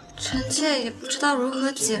朋友吗？臣妾也不知道如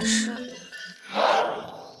何解释。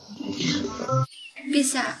陛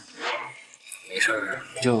下，没事儿，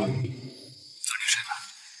就早点睡吧。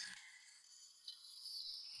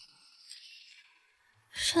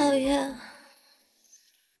少爷，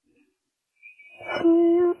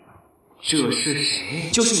这是谁？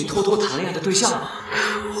就是你偷偷谈恋爱的对象。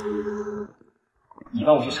你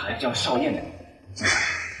帮我去查一个叫少燕的人。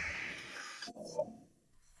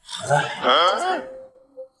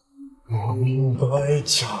我明白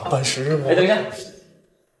假扮是我。哎，等一下，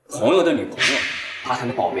朋友的女朋友，他才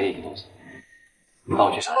能宝贝的一个东西。你帮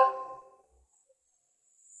我去查。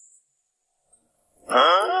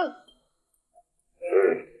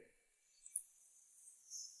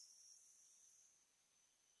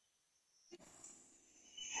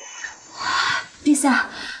陛下，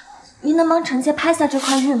您能帮臣妾拍下这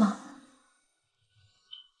块玉吗？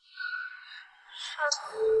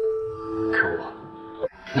可恶！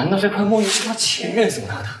难道这块墨玉是他前任送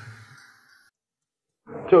他的？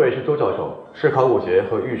这位是周教授，是考古学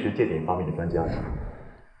和玉石界定方面的专家。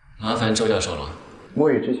麻烦周教授了。墨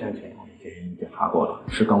玉之前情况已经检查过了，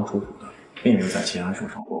是刚出土的，并没有在其他受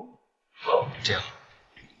伤过。哦，这样。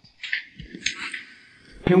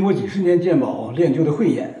凭我几十年鉴宝练就的慧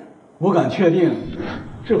眼，我敢确定，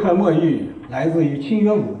这块墨玉来自于清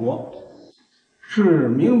渊古国，是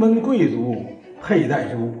名门贵族佩戴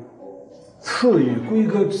之物，赐予规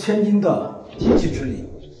格千金的机器之礼。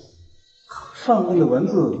上面的文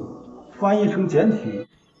字翻译成简体，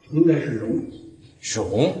应该是“荣”。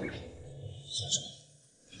荣？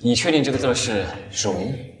你确定这个字是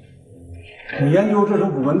荣？我研究这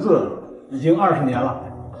种古文字已经20年了，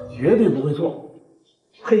绝对不会错。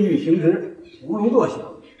佩玉行之，从容作响，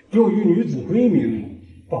用于女子闺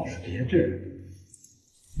名，倒是别致。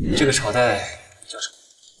这个朝代叫什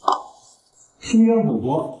么？清渊古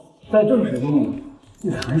国在正史中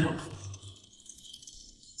记载很少。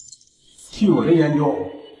据我的研究，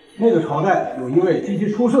那个朝代有一位极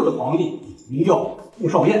其出色的皇帝，名叫傅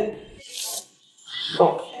少燕。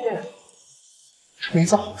少燕，这名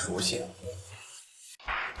字好熟悉啊！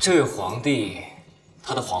这位皇帝，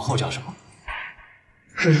他的皇后叫什么？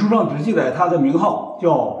史书上只记载她的名号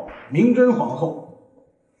叫明真皇后。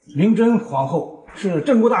明真皇后是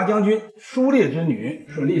镇国大将军苏烈之女，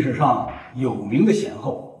是历史上有名的贤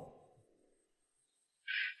后。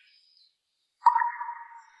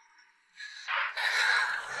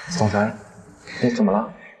总裁，你怎么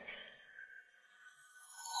了？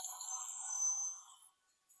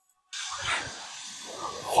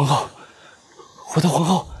皇后，我的皇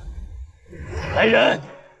后！来人，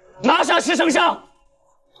拿下石丞相！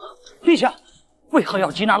陛下，为何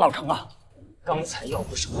要缉拿老臣啊？刚才要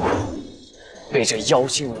不是皇后被这妖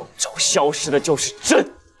精笼罩，消失的就是朕。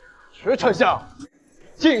石丞相，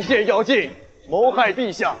进献妖精，谋害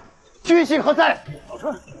陛下，居心何在？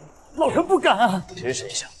老臣不敢啊！石丞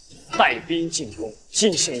相带兵进宫，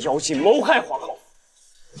进献妖精，谋害皇后，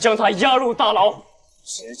将他押入大牢，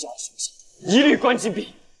直加处刑，一律关禁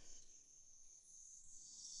闭。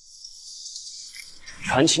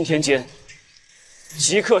传钦天监，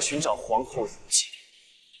即刻寻找皇后遗迹。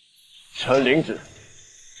臣领旨。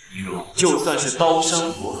就算是刀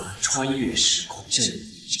山火海，穿越时空，朕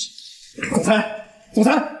总裁，总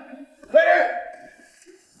裁，来人，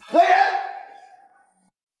来人！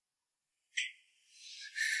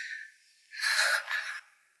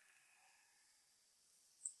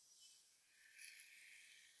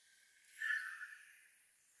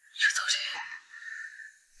这到底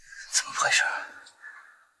怎么回事？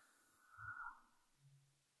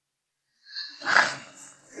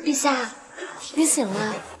陛下，你醒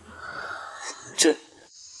了。朕，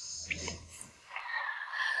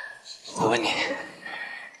我问你，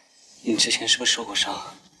你之前是不是受过伤？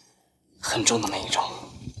很重的那一种？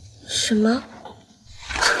什么？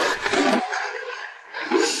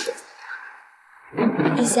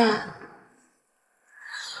陛下，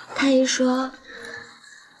太医说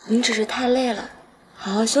您只是太累了，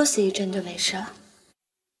好好休息一阵就没事了。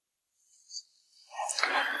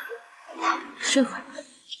睡会儿。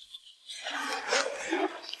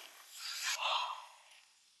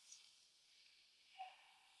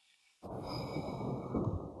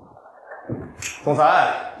总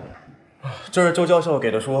裁，这是周教授给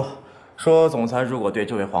的书，说总裁如果对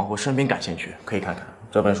这位皇后生平感兴趣，可以看看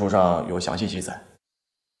这本书上有详细记载。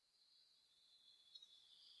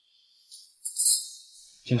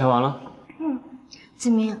检查完了。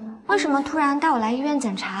景明，为什么突然带我来医院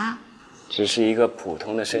检查？只是一个普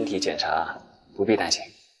通的身体检查，不必担心。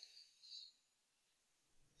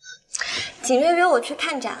景月约我去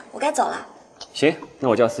看展，我该走了。行，那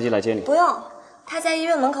我叫司机来接你。不用，他在医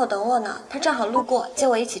院门口等我呢，他正好路过，接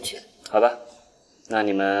我一起去。好吧，那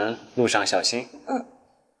你们路上小心。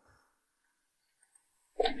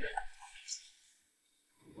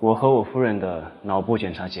我和我夫人的脑部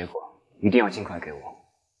检查结果一定要尽快给我。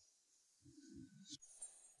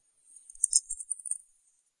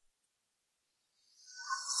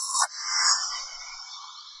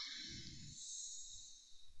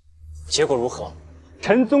结果如何？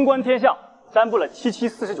臣纵观天下，占卜了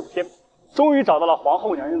749天，终于找到了皇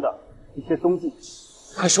后娘娘的一些踪迹。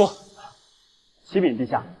快说！启禀陛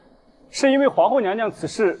下，是因为皇后娘娘此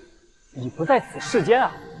事已不在此世间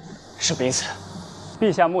啊。什么意思？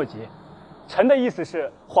陛下莫急，臣的意思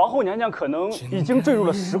是，皇后娘娘可能已经坠入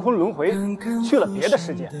了时空轮回，去了别的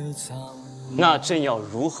世界。那朕要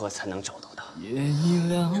如何才能找到她？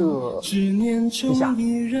陛下，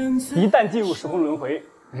一旦进入时空轮回，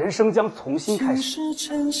人生将重新开始。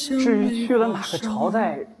至于去了哪个朝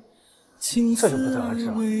代，这就不得而知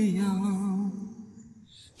了。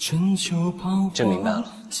朕明白了。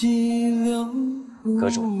阁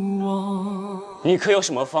主，你可有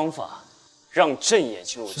什么方法让朕也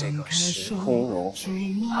进入这个时空轮回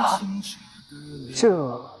啊？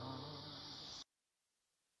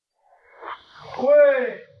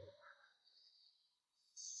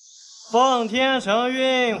奉天承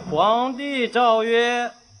运，皇帝诏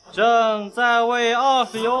曰：朕在位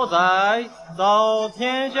20有载，遭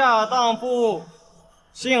天下荡妇，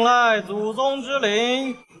信赖祖宗之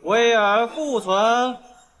灵，为而复存。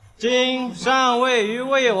今禅位于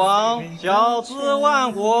魏王，小资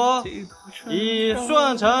万国，以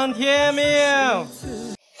顺承天命。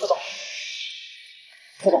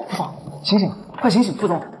副总，醒醒，快醒醒！副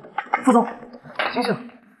总，醒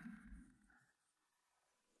醒！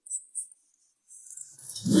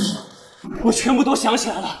我全部都想起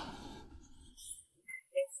来了。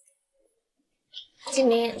景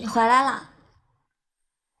明，你回来了。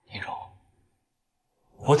林荣，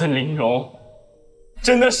我的林荣，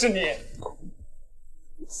真的是你。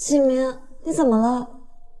景明，你怎么了？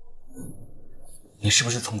你是不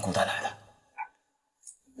是从古代来的？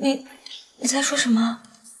你在说什么？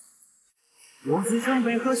我自曾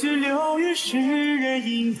被何须流于世人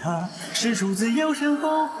因他，是出自有神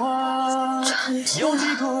风华。臣妾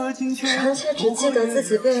只记得自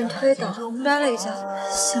己被人推倒，摔了一跤，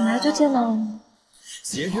醒来就见到了你。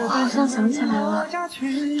我好像想起来了，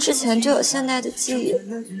之前就有现代的记忆，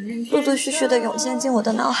陆陆续续的涌现进我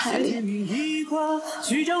的脑海里，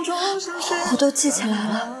我都记起来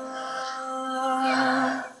了。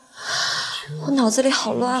我脑子里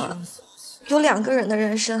好乱啊，有2个人的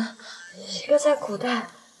人生。一个在古代，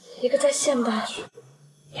一个在现代。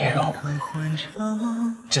叶柔，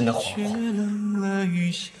真的皇后，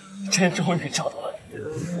朕终于找到了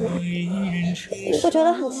你。你不觉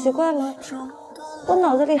得很奇怪吗？我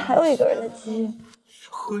脑子里还有1个人的记忆。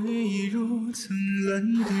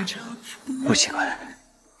不奇怪，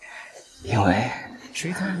因为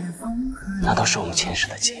那都是我们前世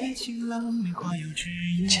的记忆。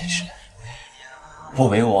前世，我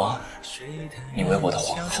为王，你为我的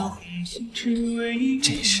皇后。这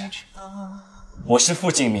一世，我是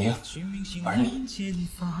傅景明，而你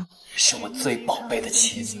是我最宝贝的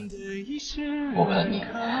妻子。我为了你，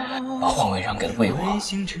把皇位让给了魏王，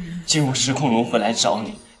进入时空轮回来找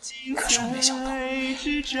你。可是我没想到，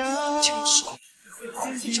进入时空轮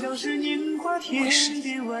回找你，会是你。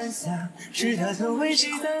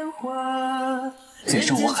最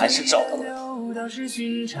终我还是找到了你。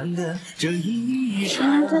真的是你，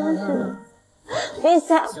陛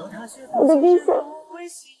下，我的陛下。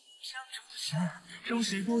终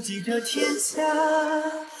是不及这天下，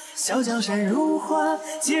笑江山如画，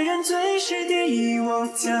孑然最是蝶衣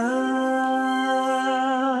忘家。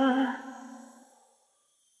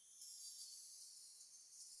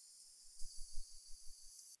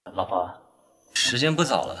老婆，时间不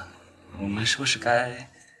早了，我们是不是该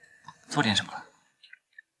做点什么了？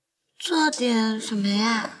做点什么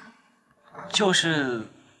呀？就是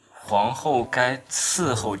皇后该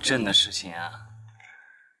伺候朕的事情啊。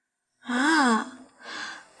啊，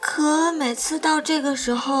可每次到这个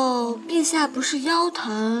时候，陛下不是腰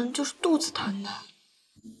疼就是肚子疼的。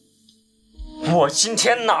我今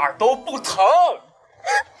天哪儿都不疼。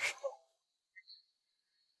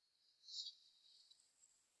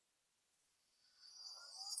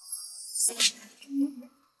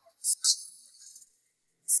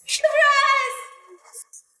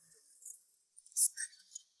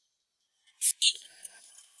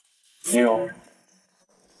云柔，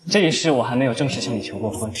这一世我还没有正式向你求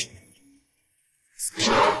过婚，请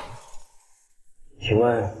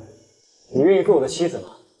问你愿意做我的妻子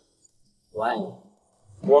吗？我爱你，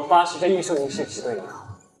我发誓这一生一世只对你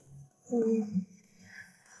好。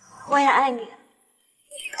我也爱你。大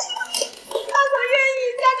可愿意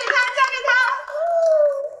嫁给他，嫁给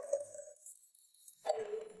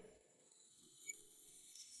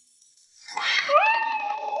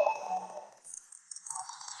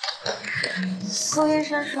苏医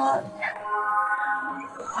生说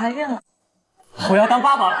怀孕了，我要当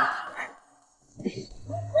爸爸了。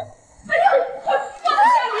哎呀，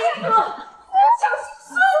小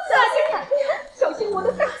心！小心我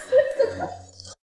的大